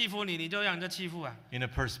哦，人家欺负你，你就让人家欺负啊。 In the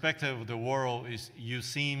perspective of the world, you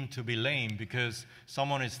seem to be lame because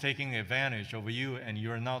someone is taking advantage of you and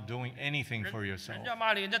you're not doing anything for 人 yourself. 家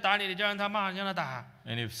骂你，人家打你，你就让他骂，让他打。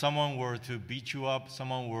 And if someone were to beat you up,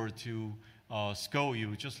 someone were to scold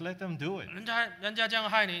you, just let them do it. 人家这样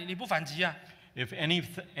害你，你不反击啊？ If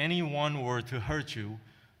anyone were to hurt you,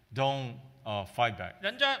 don't fight back.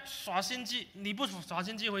 人家耍心机，你不耍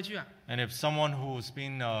心机回去啊？ And if someone who's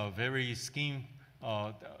been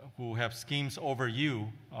who have schemes over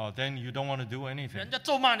you, then you don't want to do anything. 人家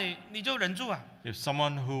咒骂你，你就忍住啊？ If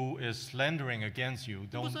someone who is slandering against you,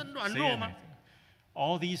 这不 don't 是 say 软弱吗？ anything.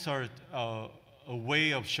 All these are a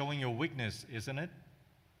way of showing your weakness, isn't it?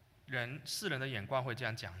 世人的眼光会这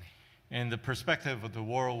样讲你， And the perspective of the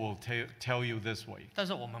world will tell you this way. 但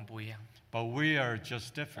是我们不一样， But we are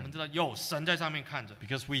just 我们 different 知道有神在上面看着。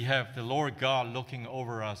 because we have the Lord God looking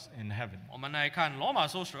over us in heaven. 我们来看罗马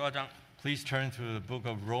书12章， Please turn to the book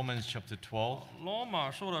of Romans chapter 12. 罗马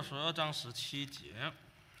书的12章17节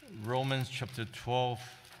Romans chapter 12,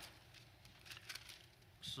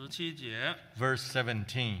 ，17节， verse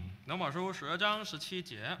 17. 罗马书12章17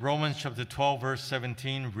节， Romans chapter 12, verse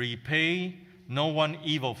 17. Repay no one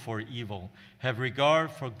evil for evil. Have regard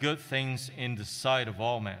for good things in the sight of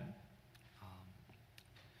all men.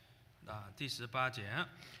 第18节，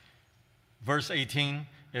 Verse 18.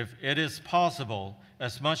 If it is possible,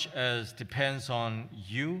 as much as depends on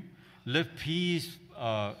you, live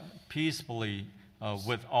peaceably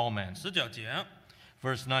with all men. 19节，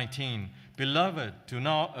 Verse 19. Beloved, do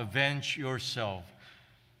not avenge yourself,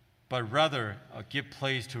 but rather give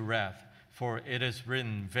place to wrath. For it is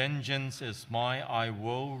written, Vengeance is mine, I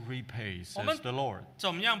will repay, says the Lord.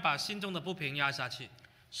 怎么样把心中的不平压下去？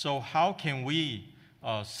 So how can we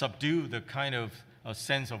subdue the kind of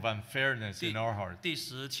sense of unfairness in our heart? 第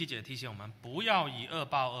17节提醒我们，不要以恶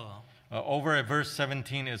报恶。 Over at verse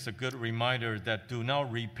 17 is a good reminder that do not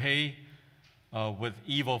repay with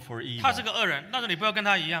evil for evil. 他是个恶人，但是你不要跟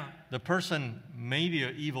他一样。 The person may be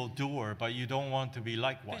an evil doer, but you don't want to be 比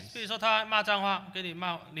likewise. 如说他骂脏话，给你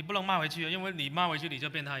骂，你不能骂回去，因为你骂回去你就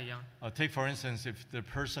变他一样。 Take for instance, if the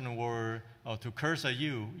person were to curse at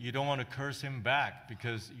you, you don't want to curse him back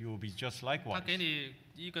because you will be just 他 likewise. 给你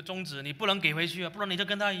一个宗旨，你不能给回去啊，不然你就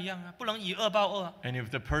跟他一样啊，不能以恶报恶啊。 And if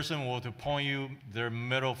the person were to point you their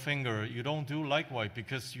middle finger, you don't do likewise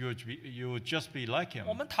because you would just be like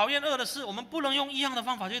我 him. 们讨厌恶的事，我们不能用一样的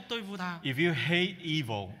方法去对付他。 If you hate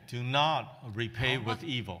evil, do not repay with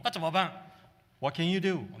evil. 那怎么办？ What can you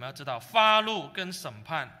do? 我们要知道，发怒跟审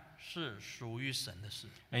判是属于神的事。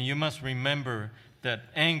 And you must remember that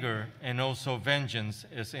anger and also vengeance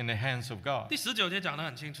is in the hands of God. 第19节讲得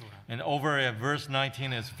很清楚了， And over at verse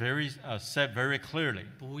 19 is said very clearly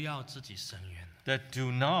不要自己伸冤。 that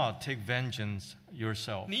do not take vengeance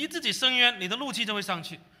yourself. 你自己伸冤，你的怒气就会上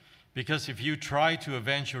去， Because if you try to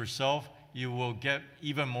avenge yourself, you will get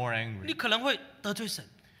even more 你 angry. 可能会得罪神，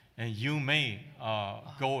 And you may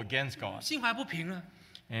go against God. 心怀不平了。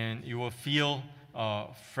 And you will feel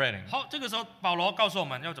fretting. 好，这个时候保罗告诉我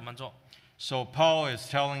们要怎么做， So Paul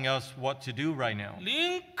is telling us what to do right now.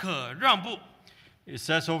 宁可让步， It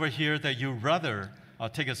says over here that you rather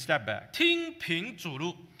take a step back. 听凭主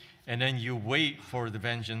怒。 And then you wait for the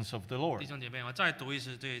vengeance of the 弟 Lord. 兄姐妹，我再读一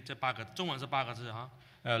次这8个，中文是8个字哈，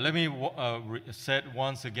 Let me say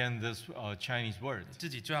once again this Chinese word. 自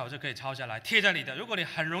己最好就可以抄下来，贴在你的。如果你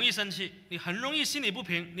很容易生气，你很容易心里不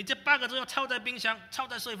平，你这8个字要抄在冰箱，抄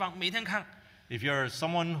在睡房，每天看。 If you're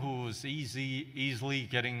someone who's easily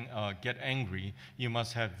get angry, you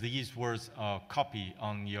must have these words copy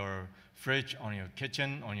on your fridge, on your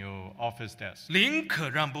kitchen, on your office desk. 宁可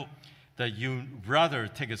让步， That you rather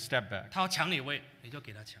take a step back. 他要抢你位，你就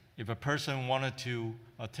给他抢； If a person wanted to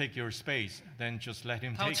take your space, then just let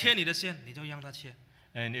him 他要 take 切 it. 你的线，你就让他切；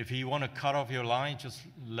 And if he want to cut off your line, just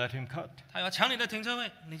let him cut. 他要抢你的停车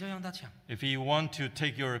位，你就让他抢， If he want to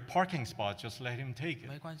take your parking spot, just let him take it.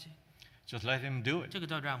 没关系， Just let him do it. 这个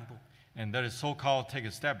叫让步， And that is so-called take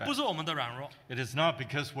a step 不 back. 是我们的软弱， It is not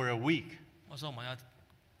because we're weak, 而是我们要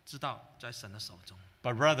知道在神的手中。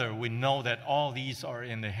 but rather we know that all these are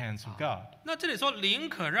in the hands of God. 那这里说宁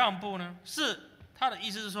可让步呢，是他的意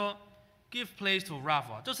思是说 ，give place to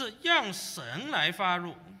wrath，就是让神来发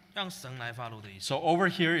怒，让神来发怒的意思。 So over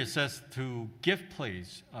here it says to give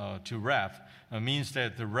place to wrath means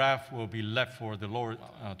that the wrath will be left for the Lord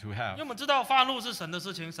to 因 have. 为我们知道发怒是神的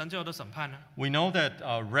事情，神就有的审判呢。 We know that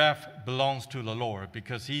wrath belongs to the Lord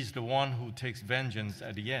because He's the one who takes vengeance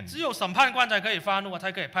at the end. 只有审判官才可以发怒啊，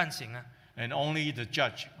才可以判刑啊。 And only the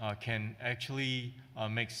judge can actually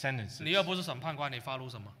make sentences. 你又不是审判官，你发怒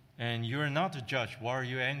什么？ And you're not the judge. Why are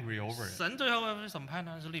you angry over it? 神最后会审判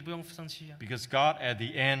呢，所以你不用生气啊。 Because God at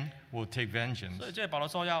the end will take 所以 vengeance. 这保罗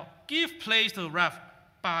说要 give place to wrath，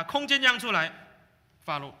把空间让出来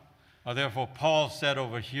发怒。 Therefore, Paul said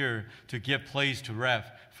over here to give place to wrath,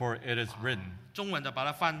 for it is written. 中文的把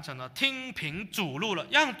它翻成了听凭主怒了，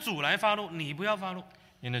让主来发怒，你不要发怒。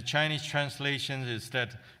 In the Chinese translation, is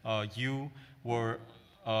that you will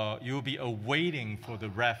be awaiting for the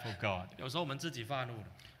wrath of God. 有时候我们自己发怒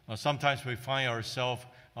了， Sometimes we find ourselves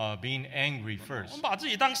being angry 我 first, 们把自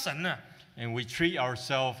己当神呢。 and we treat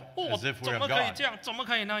ourselves 哦， as if 怎 we're 么可以 God. 这样？怎么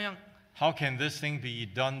可以那样？ How can this thing be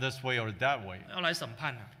done this way or that way? 要来审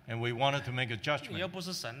判呢？ And we wanted to make a 你又 judgment. 不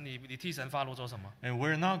是神，你替神发怒做什么？ And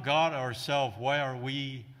we're not God ourselves. Why are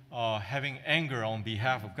we having anger on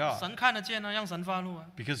behalf of God? 神看得见啊，让神发怒啊。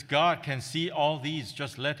 Because God can see all these.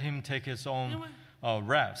 Just let Him take His 因 own 为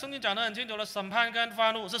wrath. 圣经讲得很清楚了，审判跟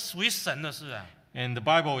发怒是属于神的事啊。 And the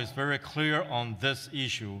Bible is very clear on this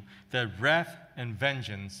issue that wrath and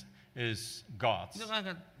vengeance is 你 God's. 就看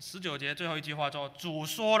看19节最后一句话说：“主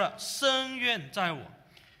说了，深愿在我。”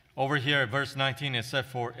 Over here, verse 19, it said,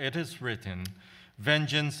 "For it is written,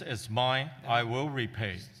 vengeance is mine; I will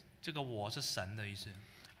repay." 这个我是神的意思，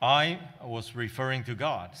 I was referring to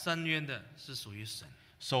God. 深渊的是属于神，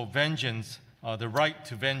 So vengeance, the right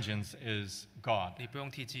to vengeance is God. 你不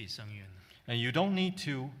用替自己伸冤， And you don't need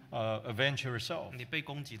to avenge yourself. 你被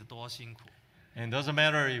攻击的多辛苦， And it doesn't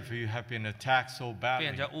matter if you have been attacked so 被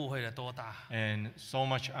人 badly 家误会了多大， and so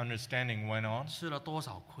much understanding went on, 吃了多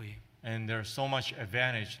少亏， and there's so much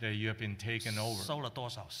advantage that you have been taken over, 受了多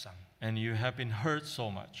少伤， and you have been hurt so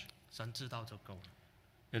much. 神知道就够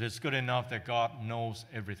了。 It is good enough that God knows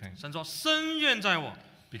everything. 神说：“深愿在我。”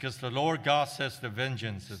 Because the Lord God says the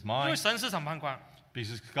vengeance is 因 mine, 为神是审判官，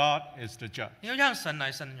 because God is the judge. 你要让神来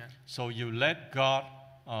伸冤， So you let God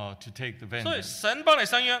to take the 所以 vengeance. 神帮你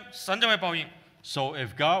伸冤，神就会报应。 So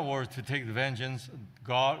if God were to take the vengeance,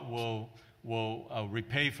 God will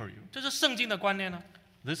repay for you. 这是圣经的观念呢。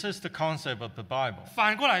 This is the concept of the Bible.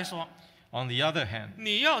 反过来说， On the other hand,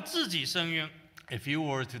 你要自己伸冤， If you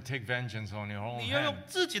were to take vengeance on your own 你要用 hand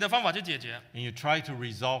自己的方法去解决， and you try to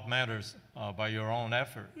resolve matters by your own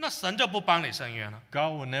effort, 那神就不帮你伸冤了，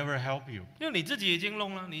 God will never help you 因为你自己已经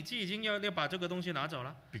弄了，你自己已经要把这个东西拿走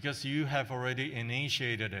了。 because you have already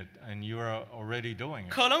initiated it and you are already doing it.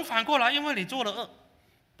 可能反过来，因为你做了恶，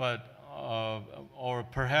 But or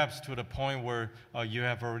perhaps to the point where you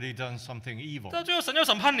have already done something evil. 到最后神要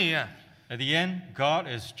审判你。 At the end, God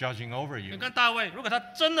is judging over 你 you. 看大卫，如果他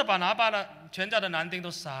真的把拿巴的全家的男丁都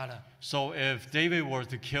杀了， So if David were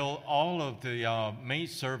to kill all of the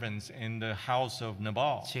maidservants in the house of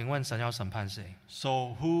Nabal, 请问神要审判谁？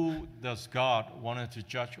 so who does God want to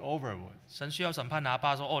judge over with? 神需要审判拿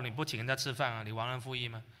巴说：“哦，你不请人家吃饭啊，你忘恩负义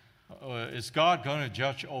吗 Is God going to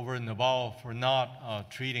judge over Nabal for not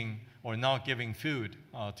treating or not giving food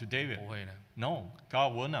to？” David? 不会的， No,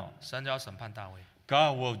 God will not. 神就要审判大卫，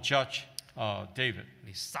 God will judge David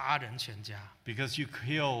你杀人全家， because you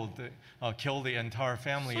killed the entire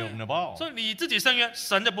family of Nabal. 所以你自己伸冤，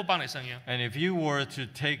神就不帮你伸冤。 And if you were to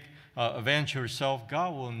take avenge yourself,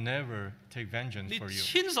 God will never take vengeance 你 for you.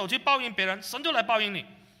 亲手去报应别人，神就来报应你。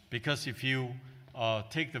 Because if you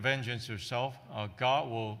take the vengeance yourself, God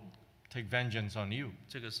will take vengeance on you.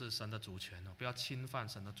 这个是神的主权哦，不要侵犯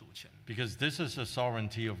神的主权。 Because this is the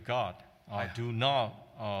sovereignty of God. Do not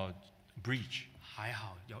breach. 还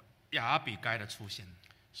好有亚比该的出现。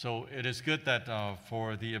 So it is good that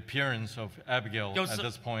for the appearance of Abigail 有 at 时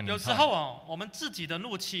this point 有 in 时候 time. 啊，我们自己的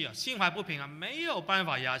怒气啊，心怀不平啊，没有办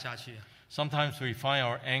法压下去。 Sometimes we find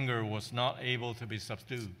our anger was not able to be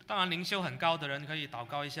subdued. 当然，灵修很高的人可以祷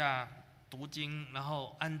告一下，读经，然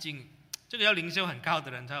后安静。这个要灵修很高的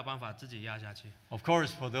人才有办法自己压下去。 Of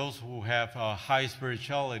course, for those who have high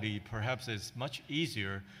spirituality, perhaps it's much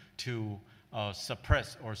easier to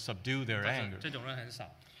suppress or subdue their 但是 anger. 这种人很少，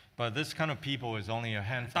 But this kind of people is only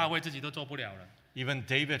a 大 handful. 卫自己都做不了了。 Even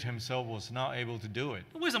David himself was not able to do it.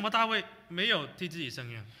 为什么大卫没有替自己伸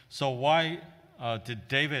冤？ So why did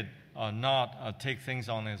David not take things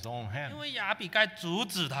on his own 因 hand? 为亚比该阻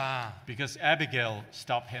止他。 Because Abigail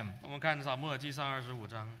stopped him. 我们看撒母耳记上25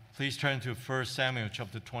章 Please turn to 1 Samuel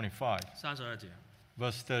chapter 25, 32节。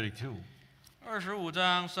 verse 32. 25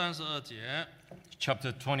章32节，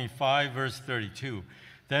 Chapter 25, verse 32.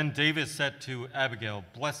 Then David said to Abigail,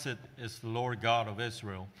 Blessed is the Lord God of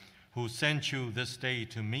Israel, who sent you this day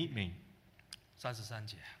to meet me. 33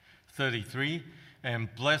节， 33. And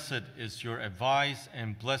blessed is your advice,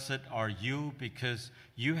 and blessed are you, because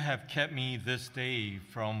you have kept me this day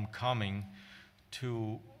from coming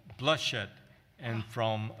to bloodshed and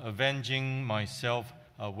from avenging myself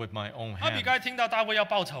with my own 亚比 hand. 该听到大卫要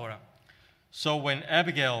报仇了， So when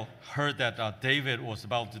Abigail heard that David was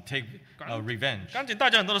about to take revenge, 赶紧带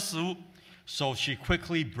着很多的食物， so she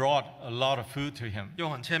quickly brought a lot of food to him.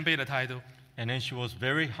 用很谦卑的态度 And then she was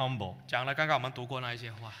very humble. 讲了刚刚我们读过那一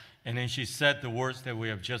些话， And then she said the words that we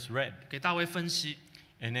have just read. 给大卫分析，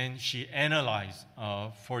 And then she analyzed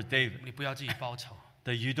for David 你不要自己报仇，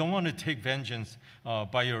 that you don't want to take vengeance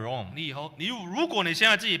by your own. 你以后如果你现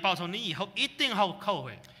在自己报仇，你以后一定会后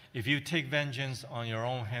悔， If you take vengeance on your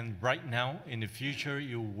own hand right now, in the future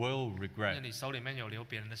you will 因为 regret. 你手里面有流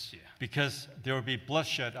别人的血。 Because there will be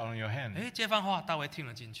bloodshed on your hand. 哎，这番话大卫听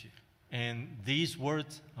了进去， And these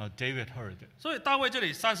words David heard. 所以大卫这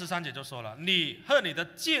里33节就说了：“你和你的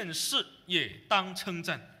剑士也当称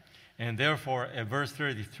赞。” And therefore, at verse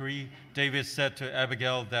 33, David said to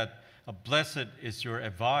Abigail that blessed is your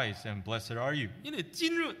advice and blessed are you. 因为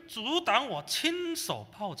今日阻挡我亲手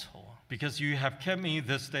报仇啊！ Because you have kept me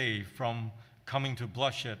this day from coming to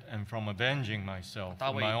bloodshed and from avenging myself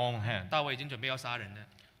with my own hand. 大卫已经准备要杀人了，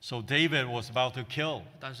 So David was about to kill.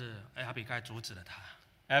 但是亚比该阻止了他，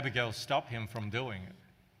 Abigail stopped him from doing it.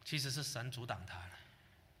 其实是神阻挡他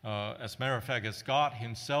了。 As a matter of fact, it's God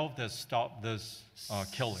himself that stopped this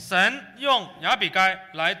killing. 神用亚比该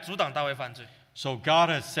来阻挡大卫犯罪， So God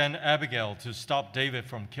has sent Abigail to stop David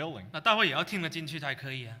from killing. 那大卫也要听得进去才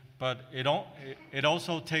可以啊。 But it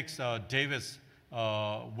also takes David's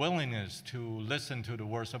willingness to listen to the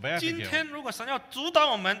words of 今 Abigail. 天如果神要阻挡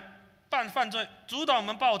我们犯罪，阻挡我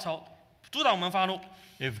们报仇，阻挡我们发怒，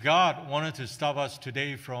 If God wanted to stop us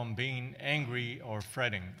today from being angry or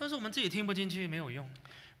fretting, 但是我们自己听不进去，没有用。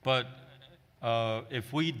 but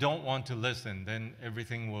if we don't want to listen, then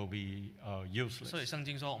everything will be 所以 useless. 圣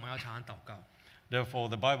经说我们要常常祷告， Therefore,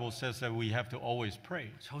 the Bible says that we have to always pray.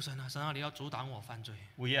 求神啊，神啊，你要阻挡我犯罪。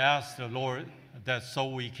 We ask the Lord that so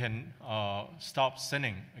we can stop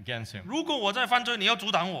sinning against Him. 如果我在犯罪，你要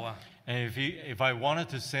阻挡我啊， And if I wanted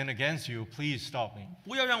to sin against you, please stop me.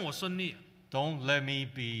 不要让我顺利。 Don't let me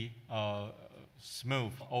be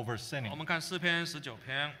smooth over 我 sinning. 们看诗篇19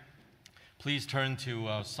篇， Please turn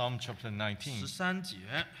to Psalm chapter 19. 13节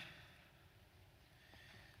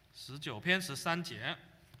，19篇13节，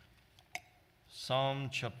 Psalm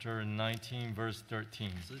chapter 19, verse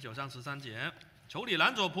 13. 19章13节，求你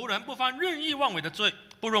拦阻仆人不犯任意妄为的罪，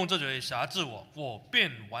不用这罪辖制我，我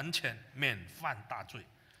便完全免犯大罪。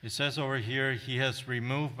 It says over here, He has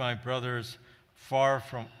removed my brothers far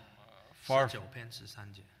from, far. 19篇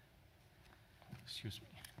13节， Excuse me.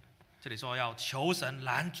 这里说要求神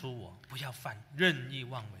拦阻我，不要犯任意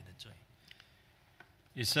妄为的罪。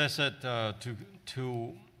 It says that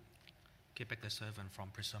to Keep back the servant from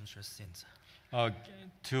presumptuous sins.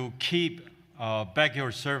 to keep back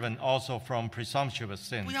your servant also from presumptuous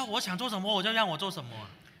sin. 不要我想做什么我就让我做什么。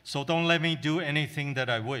 So don't let me do anything that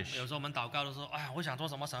I wish. 有时候我们祷告的时候，哎呀，我想做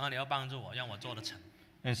什么，神啊，你要帮助我，让我做得成。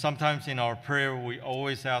 And sometimes in our prayer, we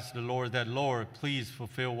always ask the Lord that, Lord, please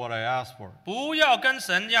fulfill what I ask for. 不要跟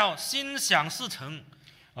神要心想事成。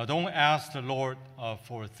 Don't ask the Lord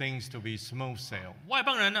for things to be smooth sail. 外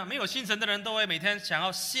邦人呢，没有心神的人都会每天想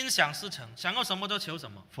要心想事成，想要什么就求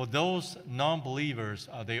什么。 For those non-believers,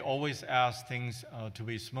 they always ask things to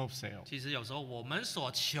be smooth sail. 其实有时候我们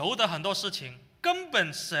所求的很多事情，根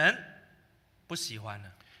本神不喜欢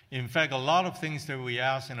的。 In fact, a lot of things that we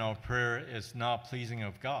ask in our prayer is not pleasing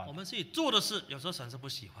of 我 God. 们自己做的事，有时候神是不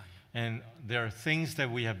喜欢的。 And there are things that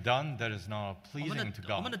we have done that is not 我们 pleasing to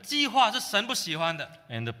的我们 God. 的计划是神不喜欢的，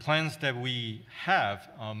 And the plans that we have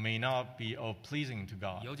may not be of pleasing to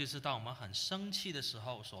God. 尤其是当我们很生气的时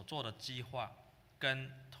候所做的计划，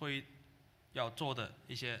跟要做的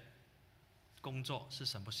一些工作是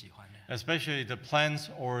神不喜欢的。 Especially the plans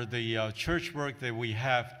or the church work that we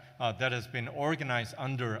have that has been organized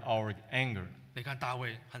under our anger. 你看大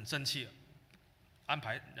卫很生气，安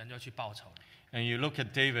排人要去报仇了， And you look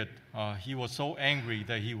at David, he was so angry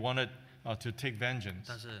that he wanted to take vengeance.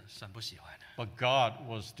 但是神不喜欢的。 But God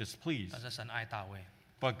was displeased. 但是神爱大卫，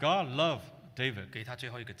 But God loved David. 给他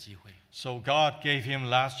最后一个机会， So God gave him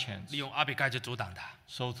last chance. 利用阿比该去阻挡他。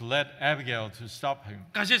 So to let Abigail to stop him.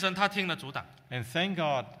 感谢神，他听了阻挡。 And thank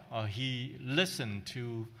God he listened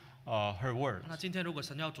to her words. 那今天如果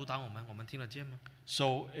神要阻挡我们，我们听得见吗？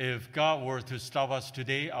 So if God were to stop us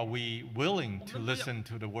today, are we willing to listen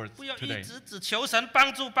to the words 不要一 today? 直只求神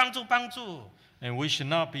帮助帮助帮助， And we should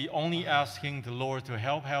not be only asking the Lord to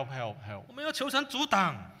help. 我们要求神阻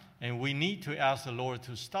挡。 And we need to ask the Lord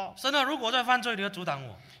to stop. 神啊，如果我在犯罪，你要阻挡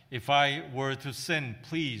我。 If I were to sin,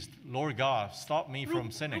 please, Lord God, stop me 如 from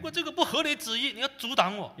如 sinning. 果这个不合你旨意，你要阻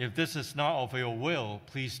挡我， If this is not of your will,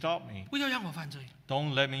 please stop me. 不要让我犯罪，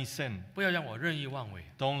 Don't let me sin. 不要让我任意妄为。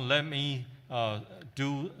 Don't let me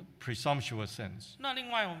do presumptuous sins. 那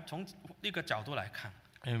另外，我们从一个角度来看，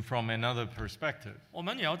 And from another perspective, 我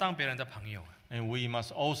们也要当别人的朋友。 and we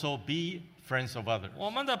must also be friends of others. 我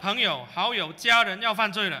们的朋友、好友、家人要犯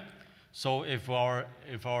罪了， So if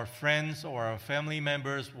our friends or our family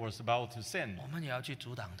members was about to sin, 我们也要去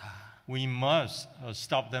阻挡他。 we must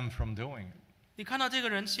stop them from doing it. 你看到这个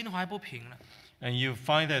人心怀不平了， And you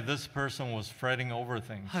find that this person was fretting over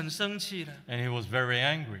things, 很生气了， and he was very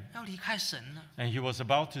angry, 要离开神了， and he was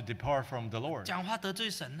about to depart from the Lord, 讲话得罪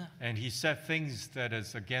神了， and he said things that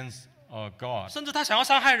is against God, 甚至他想要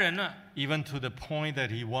伤害人了。 even to the point that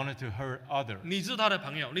he wanted to hurt others. 你是他的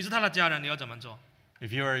朋友，你是他的家人，你要怎么做？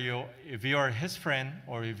 If you are his friend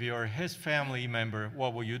or if you are his family member,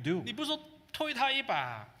 what will you do? 你不是说推他一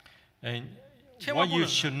把？ And 千万 what 不 you 能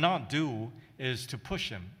啊。 should not do is to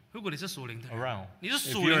push him 如果你是属灵的人， around. 你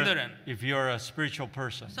是属灵的人， If you're a spiritual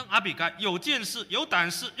person, 像阿比该有见识、有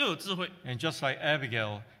胆识又有智慧， and just like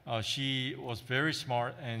Abigail, she was very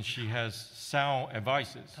smart and she has sound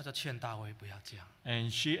advices, 他就劝大卫不要这样。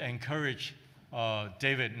 and she encouraged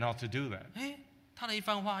David not to do that. 哎，他的一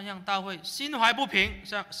番话让大卫心怀不平，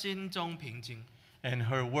像心中平静。 And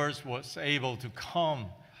her words was able to calm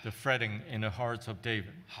the fretting in the hearts of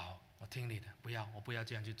David. 好，我听你的，我不要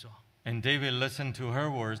这样去做。 And David listened to her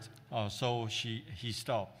words, so he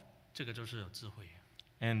stopped. 这个就是有智慧。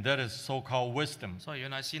 And that is so-called wisdom. 所以原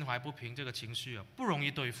来心怀不平这个情绪啊，不容易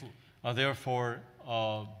对付。 Therefore,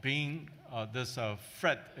 being this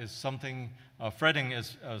fretting is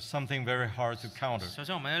something very hard to counter. 首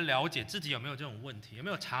先，我们要了解自己有没有这种问题，有没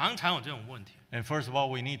有常常有这种问题。 And first of all,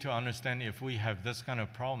 we need to understand if we have this kind of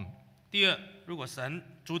problem. 第二，如果神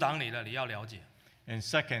阻挡你了，你要了解， And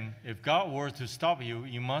second, if God were to stop you,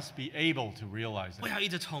 you must be able to realize 不 it. 要一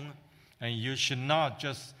直冲。 And you should not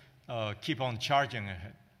just keep on charging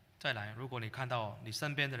ahead. 再来，如果你看到你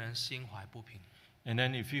身边的人心怀不平， And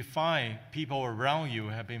then if you find people around you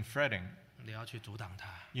have been fretting, 你要去阻挡他，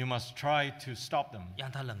 you must try to stop them 让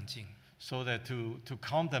他冷静， so that to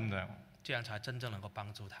calm them down. 这样才真正能够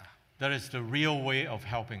帮助他。 That is the real way of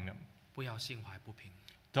helping them. 不要心怀不平，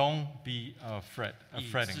 Don't be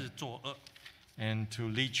以 fretting 致作恶， and to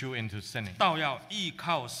lead you into sinning. 倒要依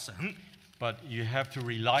靠神， But you have to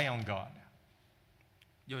rely on God.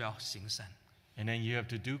 又要行善， And then you have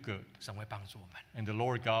to do good. 神会帮助我们。 And the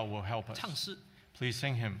Lord God will help us. 唱诗 Please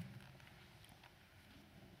sing him.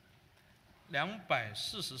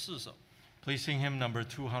 244首。 Please sing him number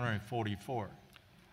 244.